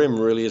with Grim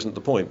really isn't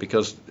the point,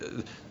 because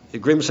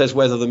Grim says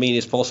whether the mean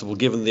is possible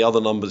given the other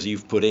numbers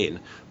you've put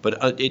in,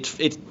 but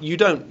you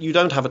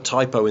don't have a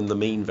typo in the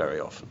mean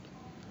very often.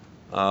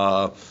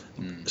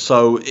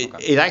 So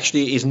it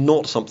actually is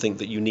not something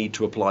that you need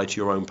to apply to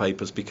your own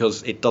papers,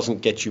 because it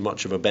doesn't get you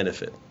much of a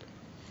benefit.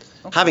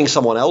 Okay. Having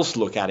someone else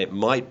look at it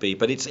might be,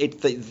 but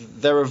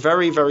there are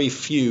very, very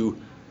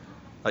few.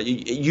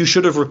 You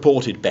should have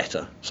reported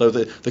better. So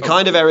the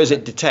kind of errors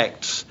it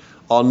detects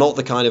are not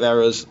the kind of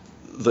errors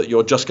that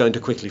you're just going to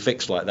quickly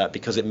fix like that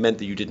because it meant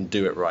that you didn't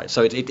do it right.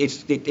 So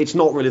it's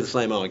not really the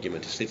same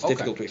argument. It's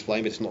difficult to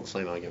explain, but it's not the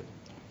same argument.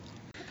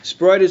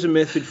 Sprite is a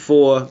method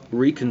for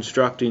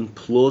reconstructing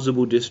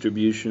plausible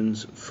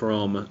distributions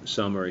from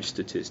summary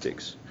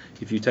statistics.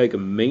 If you take a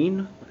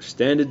mean, a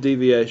standard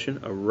deviation,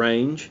 a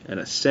range,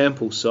 and a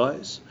sample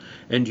size,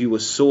 and you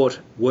assort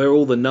where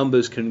all the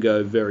numbers can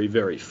go very,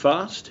 very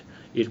fast,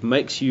 it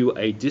makes you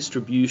a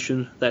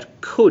distribution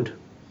that could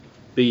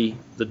be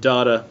the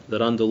data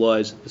that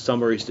underlies the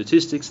summary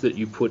statistics that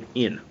you put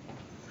in.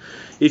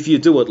 If you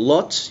do it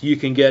lots, you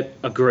can get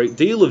a great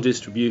deal of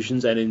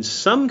distributions, and in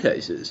some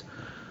cases,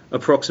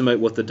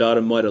 approximate what the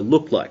data might have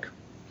looked like.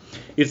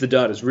 If the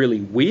data is really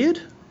weird,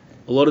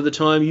 a lot of the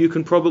time you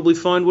can probably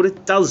find what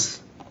it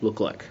does look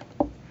like.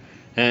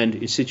 And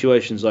in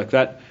situations like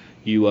that,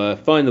 you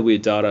find the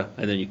weird data,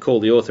 and then you call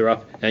the author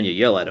up and you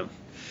yell at him.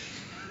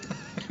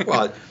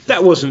 Well,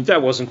 that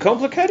wasn't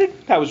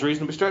complicated. That was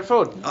reasonably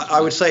straightforward.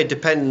 I would say it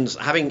depends.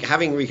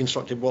 Having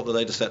reconstructed what the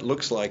data set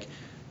looks like,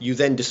 you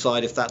then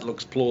decide if that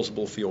looks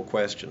plausible for your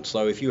question.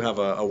 So if you have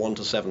a 1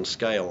 to 7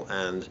 scale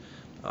and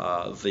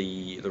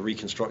the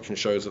reconstruction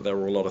shows that there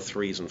were a lot of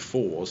 3s and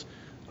 4s,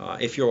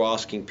 if you're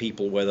asking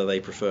people whether they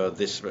prefer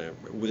this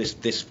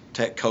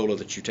cola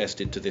that you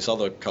tested to this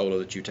other cola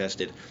that you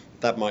tested,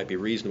 that might be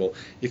reasonable.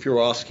 If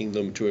you're asking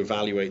them to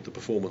evaluate the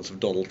performance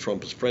of Donald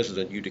Trump as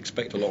president, you'd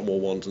expect a lot more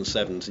 1s and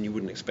 7s, and you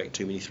wouldn't expect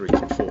too many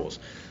 3s and 4s.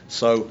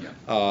 So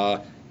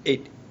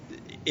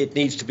it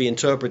needs to be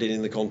interpreted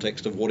in the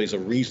context of what is a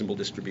reasonable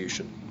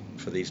distribution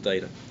for these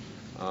data.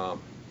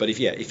 But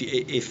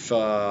if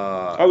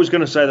I was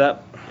going to say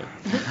that.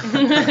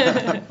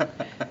 Yeah.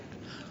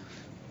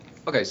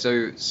 Okay,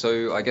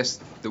 so I guess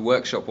the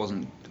workshop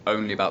wasn't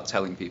only about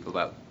telling people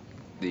about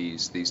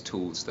these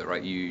tools, that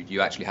right?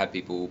 You actually had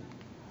people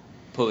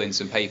pull in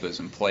some papers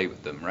and play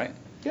with them, right?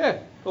 Yeah,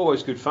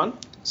 always good fun.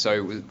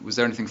 So was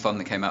there anything fun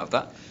that came out of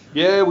that?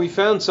 Yeah, we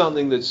found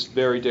something that's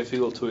very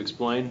difficult to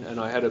explain, and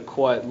I had a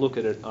quiet look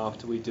at it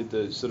after we did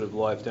the sort of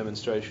live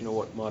demonstration of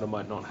what might or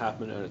might not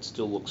happen, and it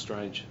still looks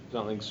strange.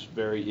 Something's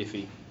very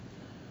iffy.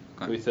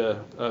 Okay. With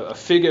a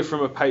figure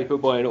from a paper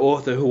by an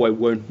author who I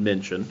won't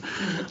mention,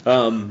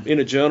 in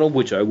a journal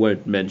which I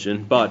won't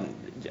mention, but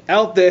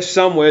out there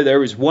somewhere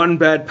there is one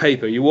bad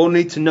paper. You all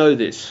need to know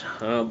this.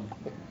 I'm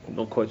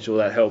not quite sure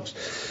that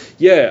helps.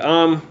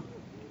 Yeah,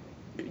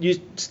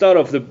 you start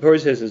off, the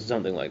process is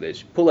something like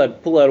this. You pull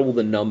out all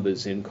the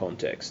numbers in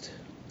context.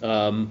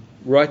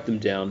 Write them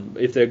down.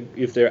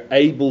 If they're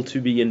able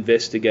to be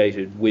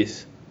investigated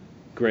with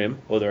Grim,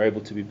 or they're able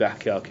to be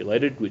back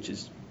calculated, which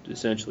is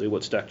essentially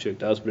what StatCheck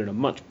does, but in a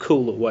much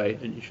cooler way,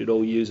 and you should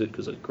all use it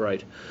because it's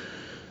great.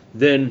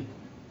 Then,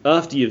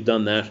 after you've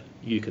done that,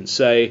 you can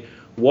say,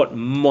 what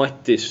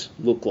might this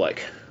look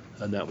like?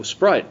 And that was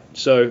Sprite.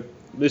 So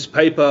this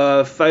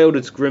paper failed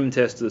its Grim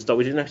test at the start.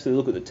 We didn't actually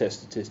look at the test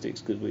statistics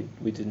because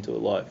we didn't do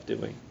it live,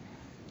 did we?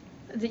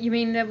 You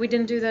mean that we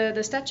didn't do the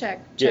StatCheck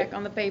check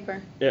on the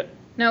paper? Yeah.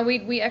 No,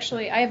 we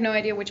actually, I have no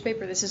idea which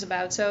paper this is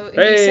about. So he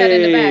sat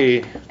in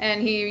the back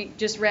and he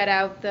just read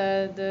out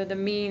the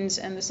means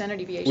and the standard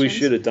deviations. We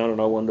should have done it.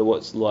 I wonder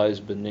what lies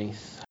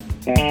beneath.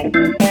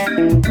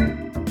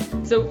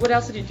 So what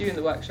else did you do in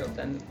the workshop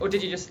then? Or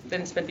did you just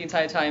then spend the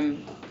entire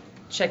time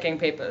checking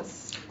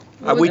papers?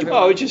 We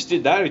just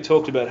did that. We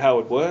talked about how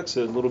it works,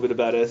 a little bit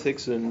about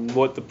ethics and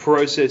what the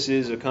process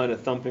is of kind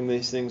of thumping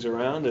these things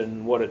around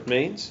and what it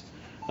means.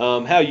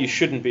 How you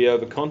shouldn't be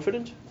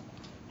overconfident.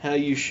 How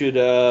you should,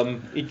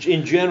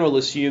 in general,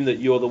 assume that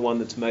you're the one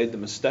that's made the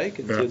mistake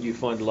until you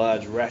find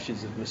large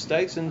rashes of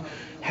mistakes, and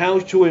how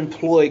to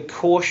employ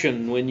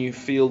caution when you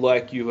feel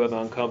like you have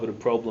uncovered a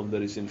problem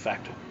that is in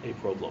fact a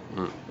problem.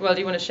 Well, do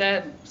you want to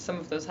share some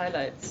of those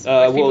highlights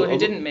with people who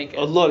didn't make it?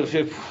 A lot of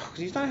people.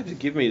 You don't have to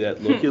give me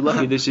that look. You're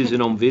lucky this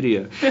isn't on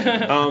video.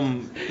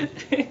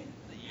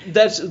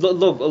 That's a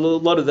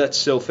lot of that's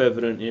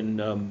self-evident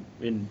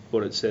in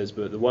what it says,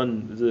 but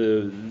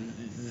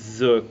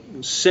the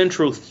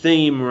central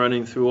theme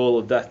running through all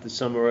of that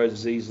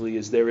summarizes easily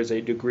is there is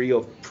a degree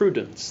of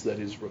prudence that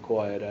is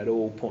required at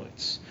all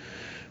points.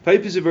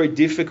 Papers are very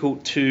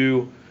difficult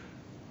to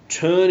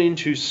turn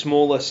into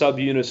smaller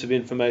subunits of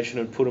information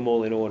and put them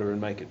all in order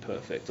and make it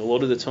perfect. A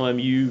lot of the time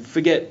you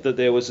forget that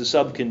there was a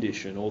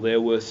subcondition, or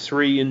there were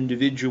 3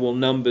 individual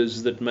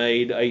numbers that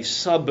made a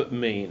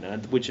sub-mean,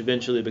 which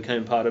eventually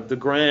became part of the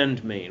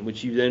grand mean,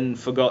 which you then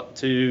forgot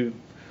to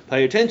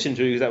pay attention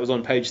to because that was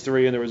on page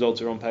 3 and the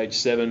results are on page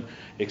 7,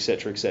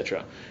 etc.,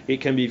 etc. It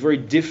can be very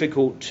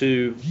difficult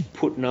to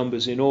put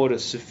numbers in order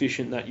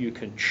sufficient that you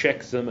can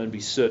check them and be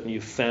certain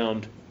you've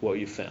found what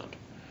you've found.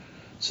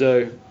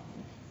 So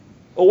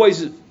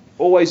always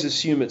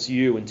assume it's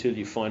you until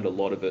you find a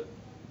lot of it,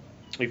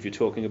 if you're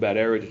talking about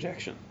error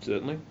detection,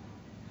 certainly.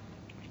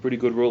 It's a pretty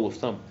good rule of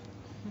thumb.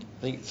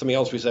 I think something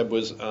else we said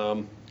was,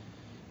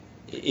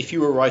 if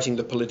you were writing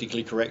the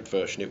politically correct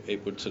version,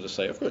 it would sort of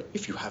say,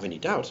 if you have any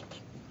doubt,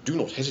 do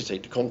not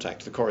hesitate to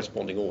contact the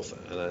corresponding author.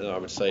 And I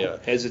would say,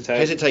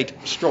 hesitate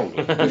strongly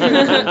if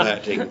you're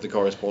contacting the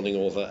corresponding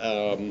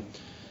author,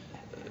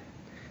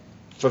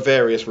 for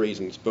various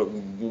reasons. But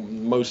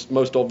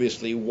most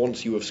obviously,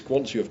 once you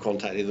have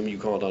contacted them, you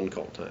can't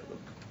uncontact them.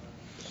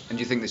 And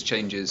do you think this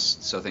changes?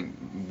 So I think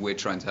we're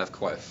trying to have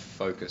quite a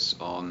focus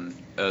on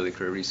early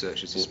career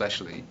researchers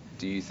especially.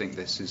 Do you think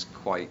this is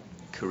quite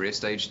career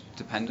stage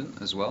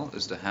dependent as well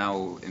as to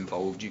how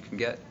involved you can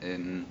get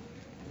in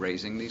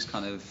raising these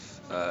kind of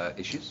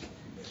issues?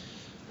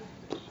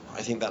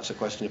 I think that's a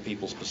question of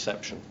people's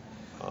perception.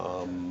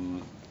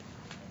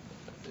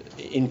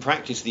 In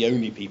practice, the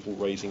only people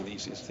raising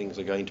these things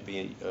are going to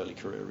be early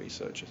career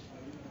researchers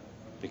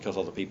because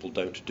other people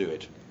don't do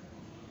it.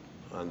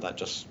 And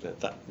that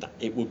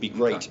it would be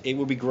great. Okay. It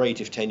would be great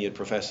if tenured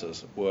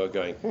professors were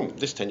going,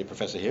 this tenured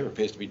professor here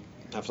appears to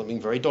have something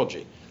very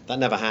dodgy. That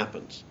never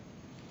happens.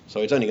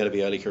 So it's only going to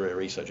be early career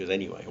researchers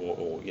anyway,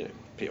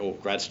 or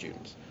grad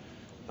students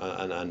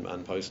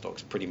and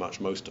postdocs pretty much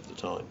most of the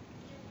time.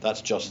 That's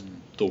just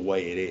the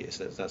way it is.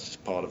 That's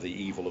just part of the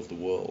evil of the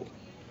world.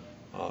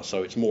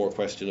 So it's more a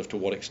question of to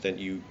what extent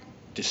you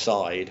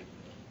decide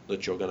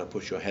that you're going to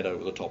push your head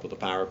over the top of the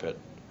parapet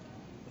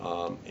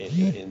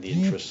in the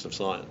interests of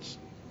science.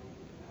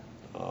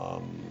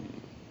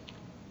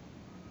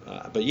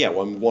 But yeah,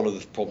 one of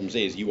the problems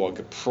is you are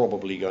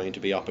probably going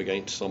to be up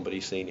against somebody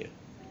senior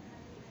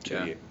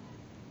to you.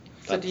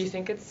 So do you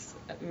think it's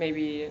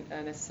maybe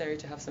necessary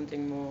to have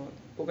something more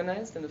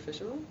organized and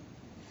official?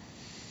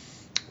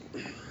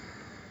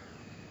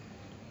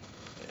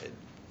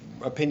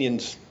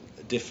 Opinions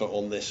differ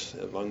on this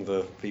among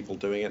the people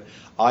doing it.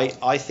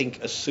 I think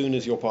as soon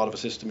as you're part of a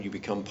system, you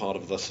become part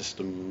of the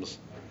systems.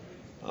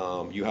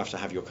 You have to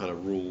have your kind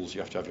of rules,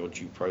 you have to have your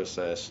due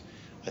process.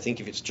 I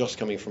think if it's just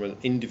coming from an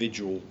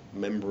individual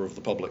member of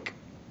the public,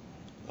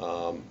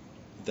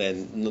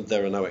 then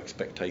there are no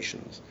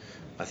expectations.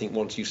 I think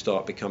once you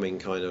start becoming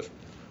kind of,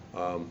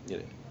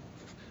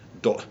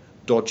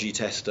 Dodgy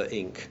Tester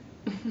Inc.,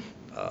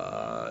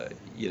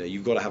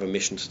 you've got to have a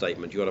mission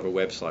statement, you've got to have a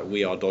website.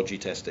 We are Dodgy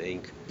Tester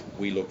Inc.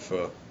 We look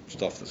for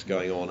stuff that's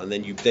going on, and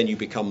then you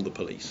become the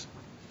police.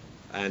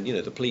 And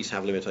the police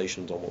have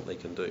limitations on what they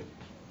can do.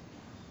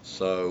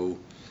 So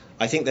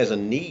I think there's a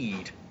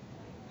need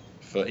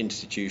for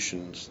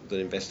institutions that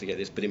investigate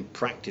this, but in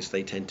practice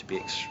they tend to be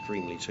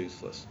extremely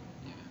toothless.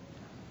 Yeah.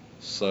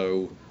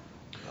 So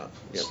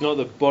it's not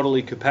the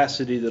bodily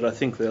capacity that I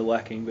think they're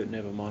lacking, but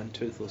never mind,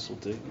 toothless will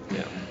do.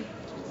 Yeah.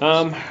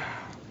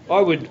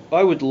 I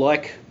would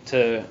like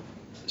to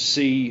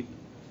see.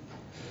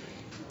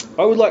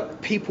 I would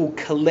like people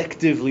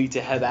collectively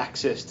to have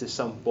access to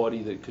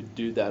somebody that could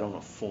do that on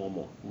a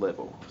formal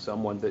level.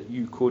 Someone that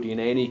you could, in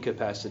any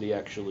capacity,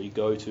 actually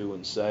go to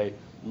and say,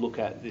 look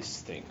at this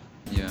thing.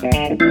 Yeah.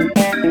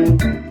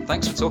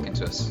 Thanks for talking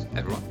to us,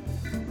 everyone.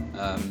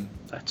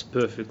 That's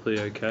perfectly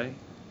okay.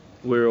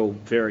 We're all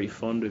very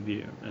fond of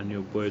you and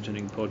your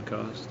burgeoning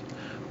podcast.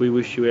 We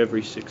wish you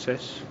every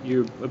success.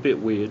 You're a bit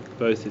weird,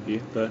 both of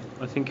you, but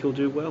I think you'll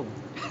do well.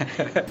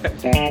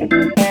 At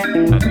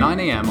 9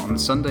 a.m. on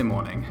Sunday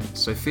morning,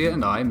 Sophia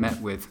and I met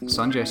with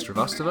Sanjay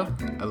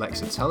Srivastava,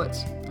 Alexa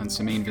Tullett, and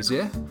Samin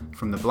Vazir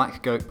from the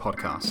Black Goat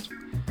podcast.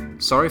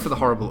 Sorry for the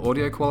horrible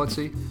audio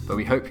quality, but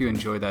we hope you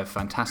enjoy their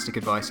fantastic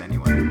advice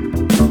anyway.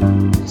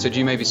 So do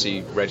you maybe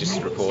see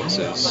registered reports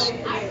as,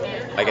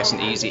 I guess, an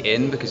easy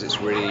in because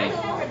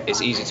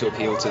it's easy to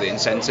appeal to the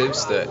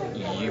incentives that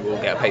you will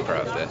get a paper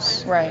out of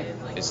this? Right.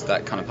 Is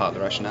that kind of part of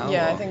the rationale?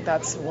 Yeah, or? I think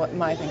that's what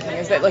my thinking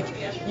is, that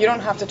you don't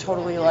have to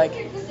totally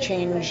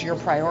change your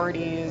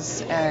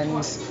priorities,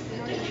 and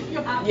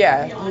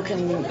you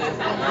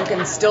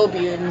can still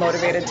be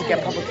motivated to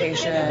get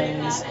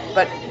publications,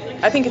 but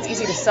I think it's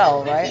easy to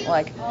sell, right?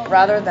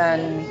 Rather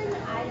than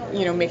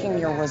making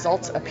your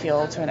results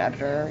appeal to an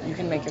editor, you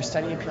can make your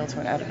study appeal to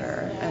an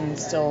editor and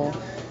still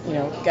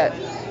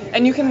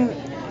and you can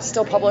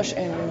still publish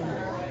in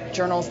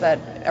journals that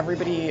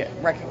everybody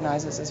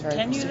recognizes as very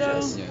prestigious. Can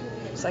you though? Yeah.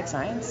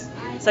 PsycScience?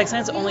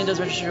 PsycScience only does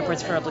registered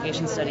reports for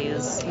application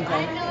studies.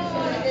 Okay.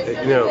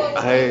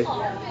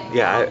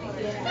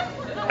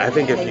 I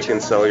think if you can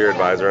sell your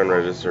advisor on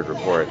registered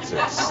reports,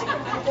 it's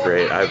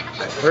great. I've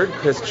heard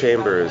Chris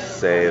Chambers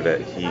say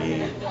that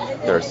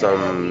there are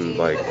some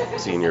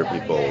senior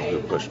people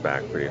who push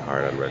back pretty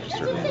hard on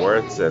registered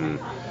reports, and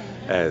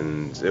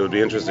it would be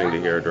interesting to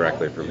hear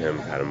directly from him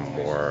kind of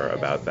more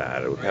about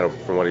that. Kind of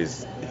from what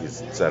he's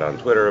said on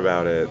Twitter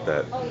about it,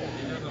 that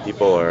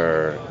people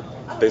are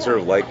they sort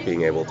of like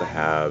being able to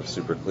have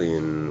super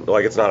clean,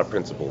 like it's not a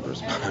principled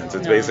response.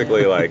 It's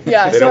basically like they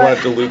don't want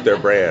to dilute their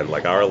brand.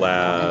 Like our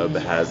lab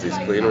has these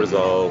clean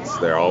results.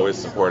 They're always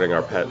supporting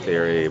our pet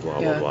theory, blah,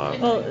 blah, blah.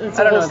 Well, it's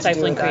a whole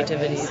stifling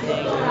creativity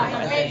thing,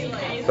 I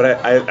think.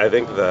 But I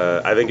think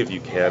if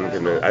you can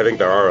convince, I think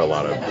there are a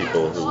lot of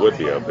people who would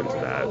be open to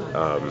that.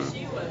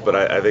 But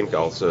I think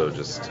also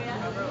just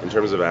in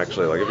terms of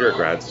actually, like if you're a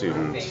grad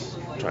student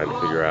trying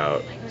to figure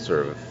out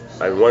sort of,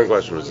 one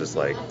question was just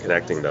like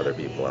connecting to other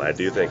people, and I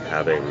do think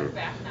having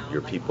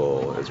your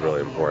people is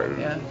really important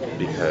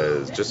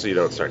because just so you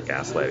don't start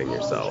gaslighting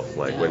yourself,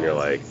 like when you're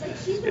like,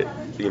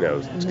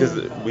 because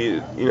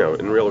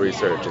in real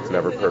research it's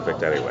never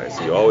perfect anyway,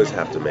 so you always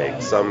have to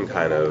make some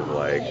kind of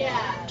like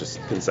just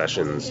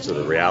concessions to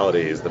the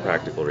realities, the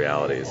practical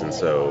realities,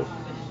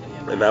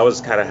 and that was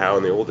kind of how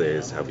in the old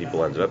days, how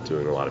people ended up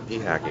doing a lot of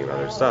p-hacking and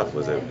other stuff,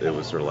 was it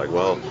was sort of like,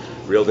 well,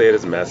 real data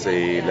is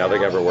messy,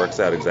 nothing ever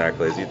works out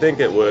exactly as you think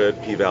it would,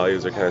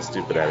 p-values are kind of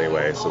stupid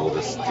anyway, so we'll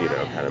just,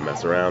 kind of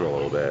mess around a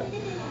little bit.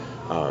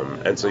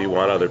 And so you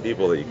want other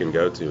people that you can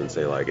go to and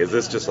say, like, is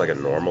this just like a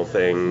normal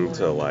thing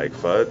to like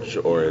fudge,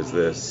 or is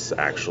this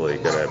actually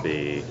going to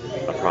be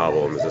a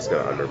problem? Is this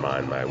going to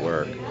undermine my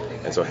work?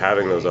 And so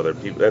having those other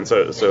people, and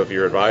so if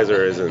your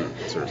advisor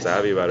isn't sort of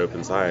savvy about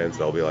open science,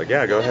 they'll be like,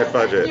 yeah, go ahead,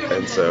 fudge it.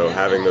 And so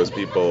having those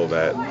people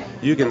that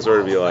you can sort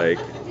of be like,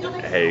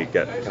 hey,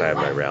 can I have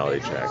my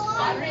reality check? So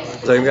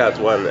I think that's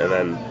one. And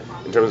then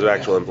in terms of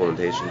actual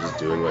implementation, just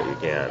doing what you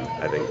can.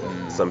 I think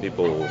some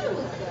people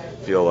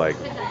feel like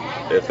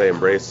if they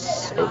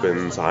embrace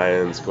open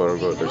science, quote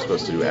unquote, they're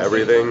supposed to do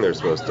everything. They're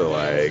supposed to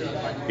like,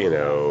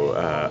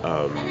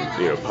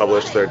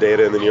 publish their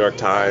data in the New York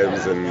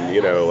Times and,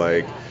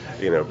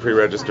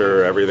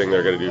 pre-register everything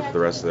they're going to do for the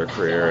rest of their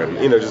career, and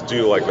just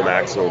do like the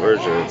maximal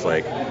version. It's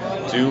like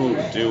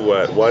do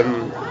what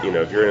one,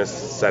 if you're in a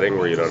setting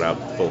where you don't have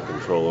full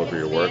control over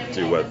your work,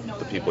 do what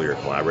the people you're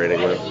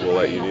collaborating with will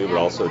let you do, but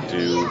also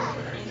do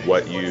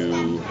what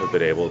you have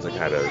been able to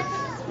kind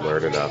of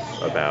learn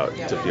enough about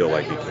to feel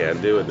like you can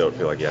do, and don't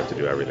feel like you have to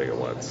do everything at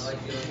once.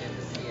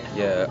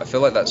 Yeah, I feel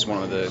like that's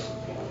one of the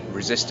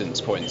resistance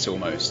points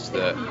almost,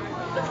 that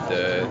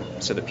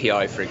the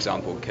PI, for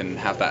example, can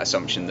have that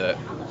assumption that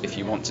if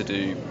you want to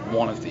do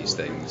one of these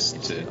things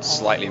to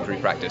slightly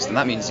improve practice, then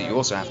that means that you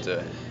also have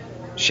to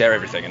share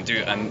everything and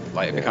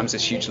it becomes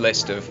this huge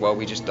list of, well,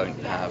 we just don't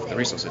have the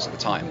resources at the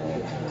time or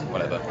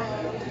whatever.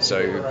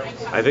 So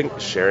I think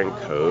sharing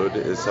code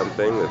is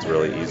something that's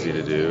really easy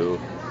to do,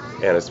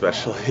 and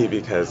especially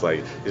because like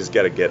you just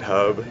get a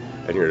GitHub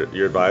and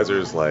your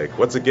advisor's like,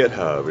 what's a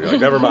GitHub? And you're like,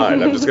 never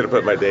mind, I'm just going to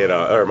put my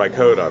data or my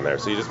code on there.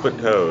 So you just put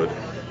code.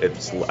 I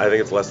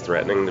think it's less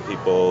threatening to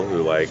people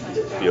who like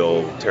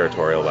feel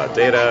territorial about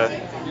data.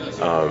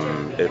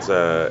 It's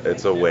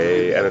a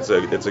way, and it's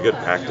a good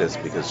practice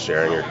because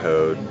sharing your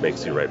code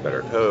makes you write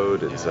better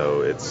code, and so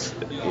it's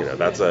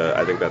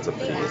I think that's a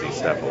pretty easy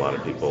step a lot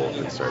of people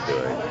can start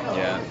doing.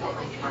 Yeah.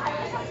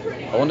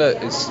 I wonder,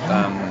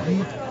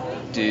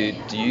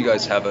 do you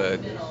guys have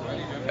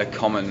a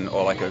common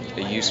or like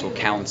a useful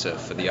counter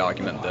for the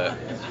argument that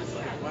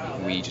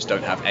we just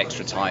don't have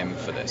extra time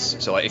for this?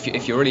 So like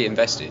if you're really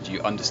invested,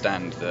 you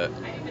understand that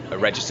a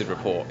registered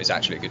report is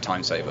actually a good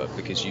time saver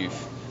because you've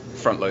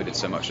front-loaded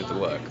so much of the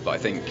work. But I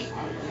think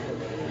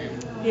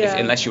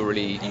unless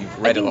you've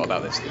read a lot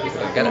about this, people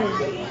don't get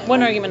it.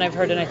 One argument I've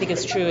heard, and I think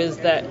it's true, is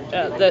that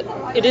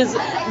it is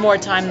more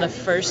time the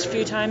first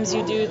few times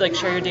you do, like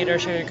share your data or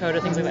share your code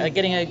or things like that. Like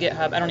getting a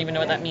GitHub, I don't even know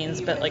what that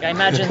means, but like I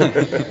imagine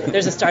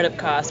there's a startup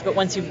cost. But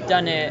once you've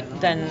done it,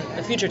 then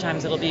the future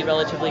times it'll be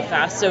relatively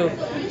fast. So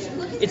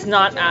it's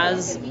not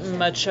as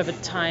much of a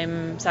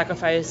time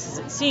sacrifice as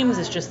it seems.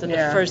 It's just that the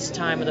first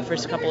time or the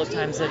first couple of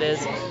times it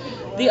is.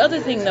 The other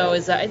thing, though,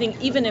 is that I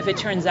think even if it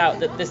turns out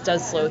that this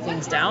does slow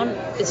things down,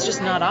 it's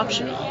just not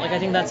optional. Like, I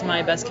think that's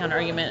my best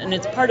counter-argument, and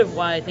it's part of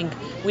why I think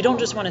we don't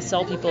just want to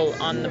sell people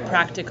on the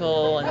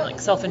practical and, like,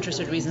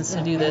 self-interested reasons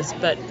to do this,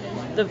 but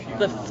the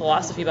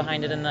philosophy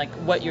behind it and, like,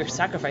 what you're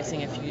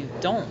sacrificing if you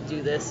don't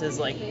do this is,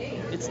 like,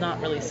 it's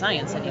not really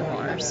science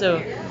anymore.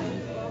 So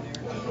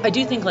I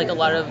do think like a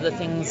lot of the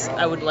things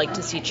I would like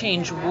to see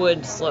change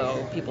would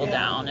slow people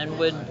down and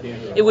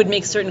it would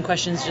make certain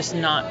questions just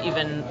not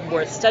even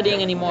worth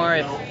studying anymore.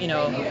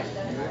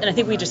 And I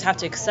think we just have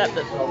to accept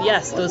that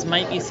yes, those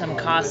might be some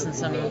costs and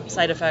some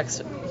side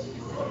effects,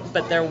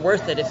 but they're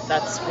worth it if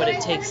that's what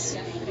it takes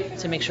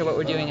to make sure what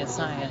we're doing is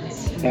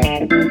science.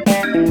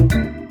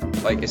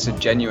 Like it's a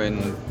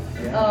genuine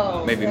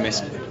maybe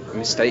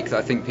mistake that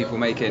I think people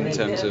make in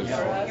terms of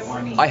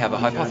I have a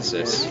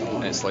hypothesis,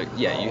 and it's like,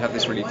 yeah, you have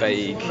this really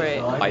vague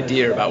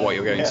idea about what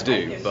you're going to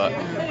do,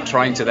 but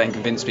trying to then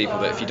convince people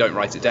that if you don't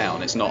write it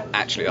down, it's not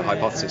actually a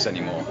hypothesis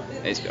anymore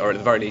or at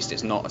the very least,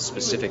 it's not a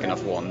specific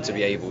enough one to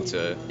be able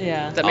to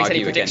that makes any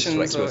argue against predictions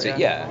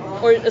flexibility.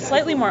 Or a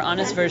slightly more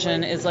honest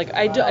version is like,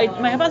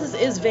 my hypothesis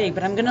is vague,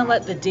 but I'm going to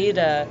let the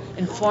data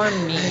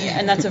inform me,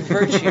 and that's a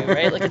virtue,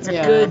 right? Like, it's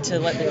good to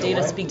let the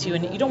data speak to you,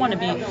 and you don't want to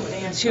be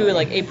too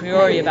like a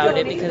priori about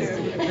it, because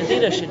the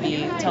data should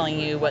be telling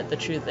you what the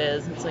truth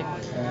is. It's like,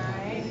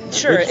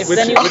 sure, if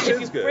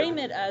you frame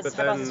it as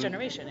hypothesis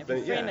generation, if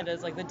you frame it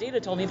as like the data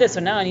told me this, so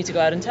now I need to go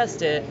out and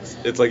test it.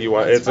 It's like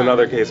it's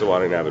another case of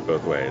wanting to have it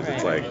both ways. Right.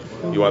 It's like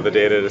you want the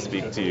data to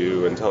speak to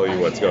you and tell you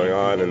what's going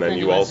on, and then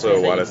you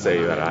also want to say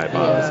you had a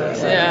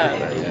hypothesis.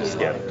 And you just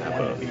can't have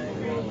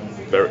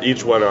both.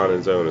 Each one on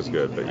its own is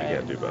good, but you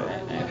can't do both.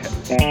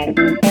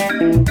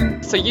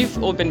 So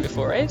you've all been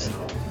before, right?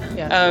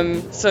 Yeah.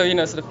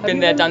 So sort of been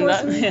there, done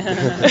that.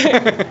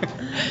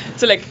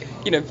 So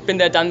been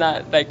there, done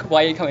that. Like,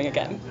 why are you coming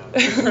again?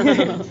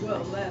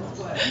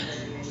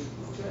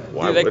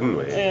 Why wouldn't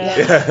we?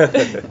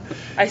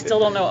 I still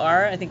don't know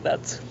R. I think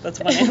that's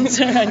one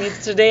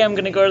answer. Today I'm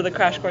going to go to the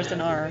crash course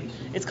in R.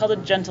 It's called a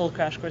gentle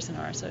crash course in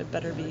R, so it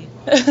better be.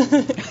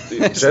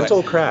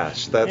 Gentle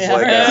crash. That's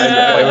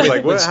I was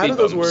like, how do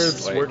those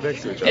words work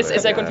next to each other?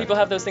 It's like when people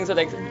have those things that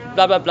like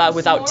blah blah blah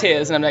without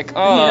tears, and I'm like,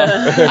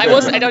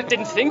 I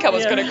didn't think I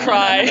was going to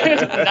cry.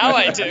 Now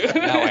I do.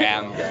 Now I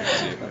am going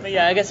to. But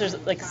I guess there's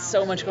like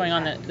so much going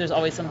on that there's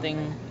always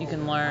something you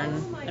can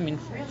learn. I mean,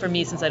 for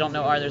me, since I don't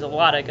know R, there's a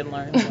lot I can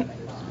learn.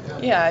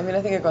 Yeah, I mean,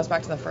 I think it goes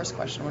back to the first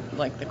question,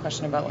 like the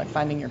question about like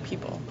finding your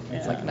people.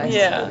 It's like nice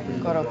to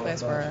go to a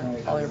place where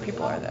all your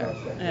people are there.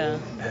 Yeah.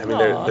 I mean,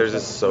 there's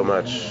just so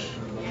much.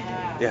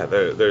 Yeah,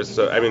 there's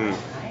so. I mean,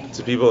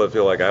 to people that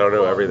feel like I don't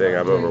know everything,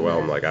 I'm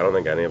overwhelmed. Like I don't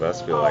think any of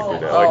us feel like we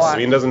know. Like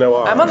Sabine doesn't know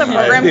R. I'm on the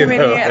program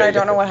committee, and I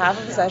don't know what half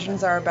of the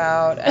sessions are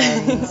about.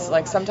 And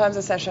like sometimes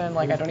a session,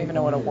 like I don't even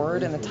know what a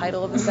word in the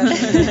title of the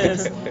session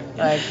is.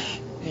 Like,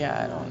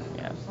 I don't.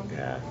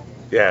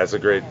 Yeah, it's a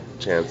great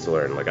chance to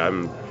learn. Like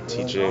I'm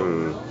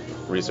teaching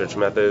research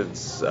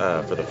methods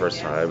for the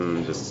first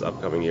time this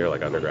upcoming year,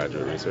 like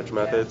undergraduate research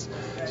methods.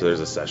 So there's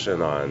a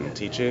session on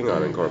teaching,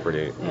 on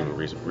incorporating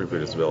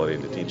reproducibility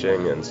into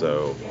teaching, and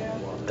so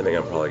I think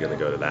I'm probably going to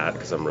go to that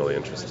because I'm really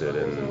interested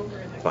in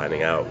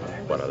finding out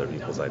what other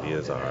people's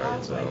ideas are.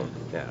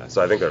 And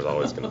so I think there's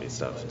always going to be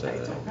stuff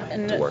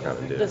to work on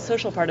and do. The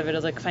social part of it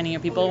is like finding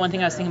your people. One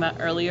thing I was thinking about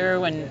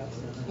earlier when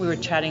we were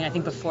chatting, I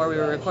think before we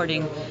were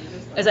recording,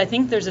 is I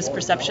think there's this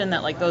perception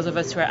that like those of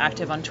us who are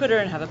active on Twitter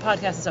and have a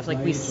podcast and stuff,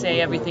 like we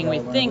say everything we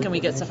think and we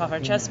get stuff off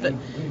our chest, but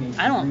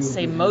I don't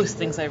say most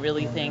things I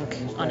really think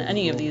on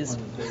any of these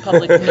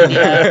public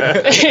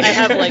media. I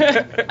have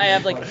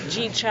like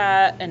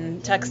GChat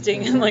and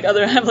texting and like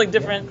I have like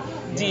different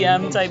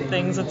DM type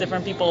things with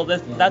different people.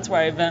 That's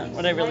where I vent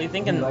what I really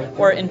think,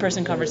 or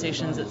in-person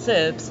conversations at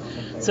SIPS.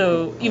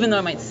 So even though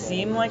it might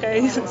seem like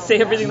I say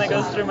everything that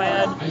goes through my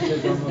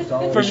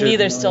head, for me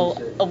there's still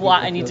a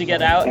lot I need to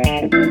get out.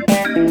 And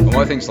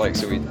one of the things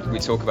so we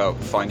talk about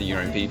finding your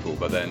own people,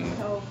 but then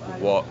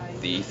what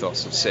the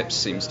ethos of SIPS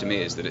seems to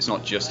me is that it's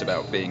not just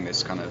about being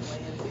this kind of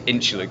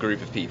insular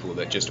group of people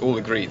that just all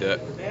agree that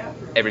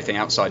everything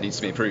outside needs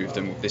to be improved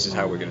and this is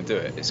how we're going to do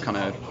it. It's kind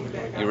of,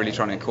 you're really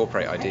trying to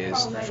incorporate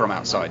ideas from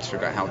outside to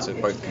figure out how to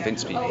both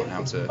convince people and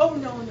how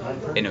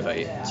to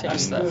innovate. Change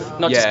stuff.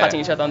 Not just patting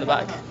each other on the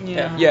back.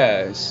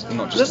 Yeah, it's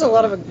not just... There's a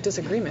lot of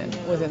disagreement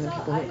within the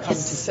people who come to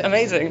SIPS.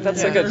 Amazing,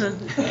 that's so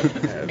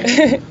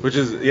good. Which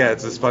is,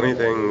 it's this funny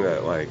thing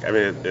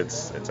that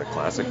it's a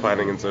classic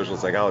finding in social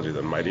psychology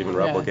that might even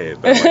replicate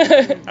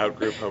that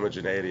out-group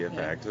homogeneity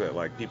effect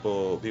that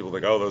people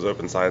think, those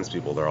open science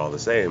people, they're all the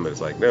same, but it's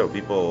like, no,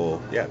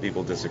 people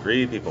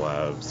disagree, people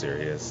have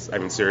serious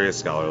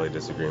scholarly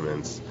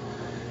disagreements,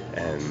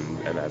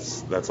 and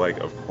that's like,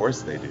 of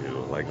course they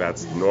do, like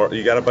that's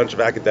you got a bunch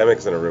of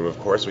academics in a room, of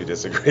course we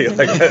disagree,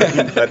 like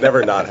that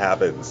never not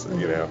happens,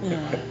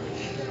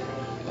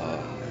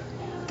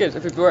 Good,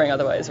 it'd be boring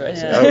otherwise, right?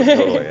 Oh,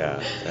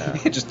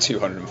 totally, Just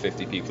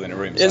 250 people in a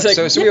room.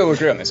 So we all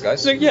agree on this,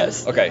 guys?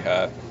 Yes.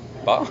 Okay,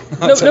 Bar?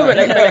 No, but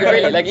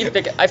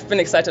really, I've been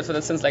excited for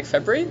this since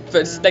February,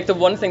 but the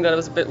one thing that I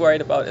was a bit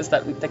worried about is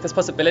that this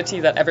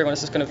possibility that everyone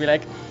is just going to be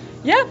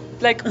we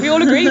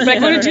all agree, we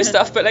want to do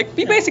stuff, but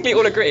we basically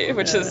all agree,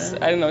 which is,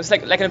 I don't know, it's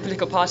like in a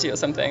political party or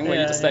something, where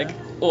you're just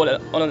all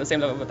on the same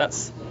level, but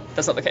that's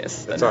not the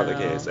case. That's not the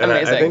case, and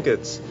I think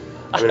it's,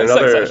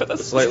 another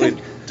slightly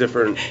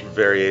different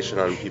variation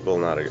on people.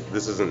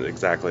 This isn't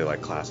exactly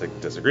like classic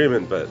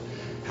disagreement, but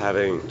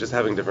having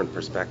different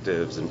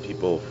perspectives and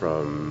people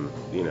from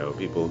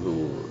people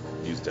who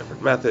use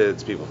different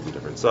methods, people from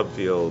different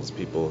subfields,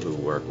 people who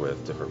work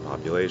with different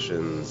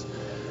populations,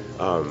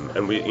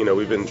 and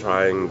we've been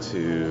trying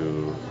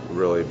to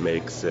really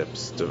make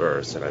SIPS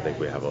diverse, and I think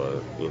we have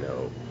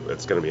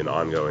it's going to be an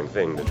ongoing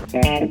thing to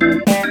try.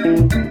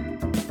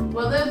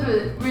 Well, those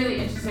were really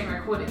interesting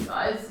recordings,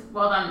 guys.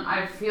 Well done.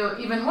 I feel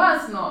even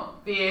worse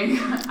not being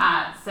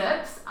at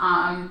SIPS,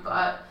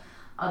 but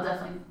I'll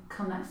definitely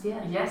come next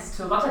year. Yes,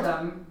 to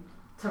Rotterdam.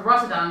 So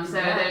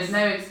there's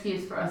no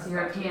excuse for us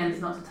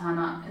Europeans not to turn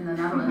up in the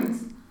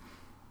Netherlands.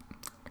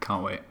 I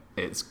can't wait.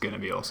 it's going to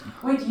be awesome.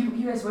 Wait, you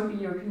guys won't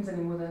be Europeans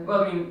anymore then?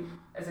 Well, I mean,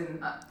 as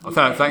in...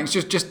 Thanks,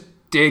 just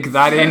dig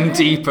that in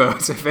deeper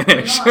to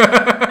finish.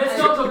 Let's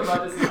not talk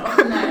about this now.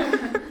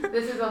 No,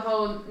 this is a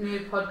whole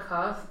new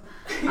podcast.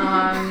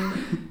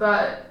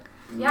 But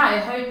yeah, I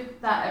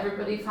hope that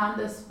everybody found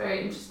this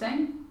very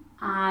interesting,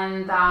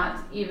 and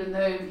that even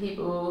though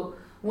people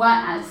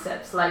weren't as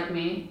steps like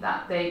me,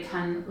 that they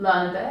can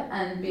learn a bit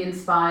and be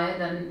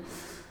inspired, and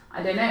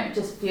I don't know,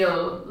 just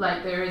feel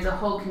like there is a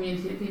whole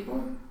community of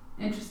people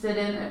interested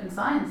in open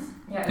science.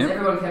 Yeah, as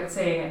everyone kept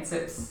saying,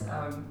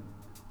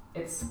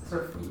 it's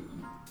sort of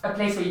a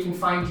place where you can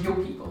find your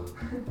people.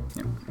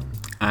 Yep.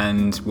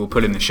 And we'll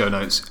put in the show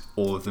notes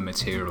all of the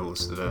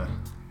materials that are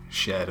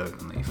shared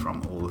openly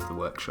from all of the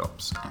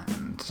workshops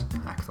and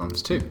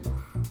hackathons too.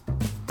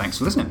 Thanks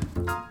for listening.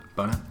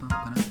 Bye.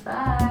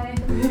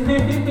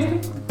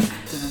 Bye.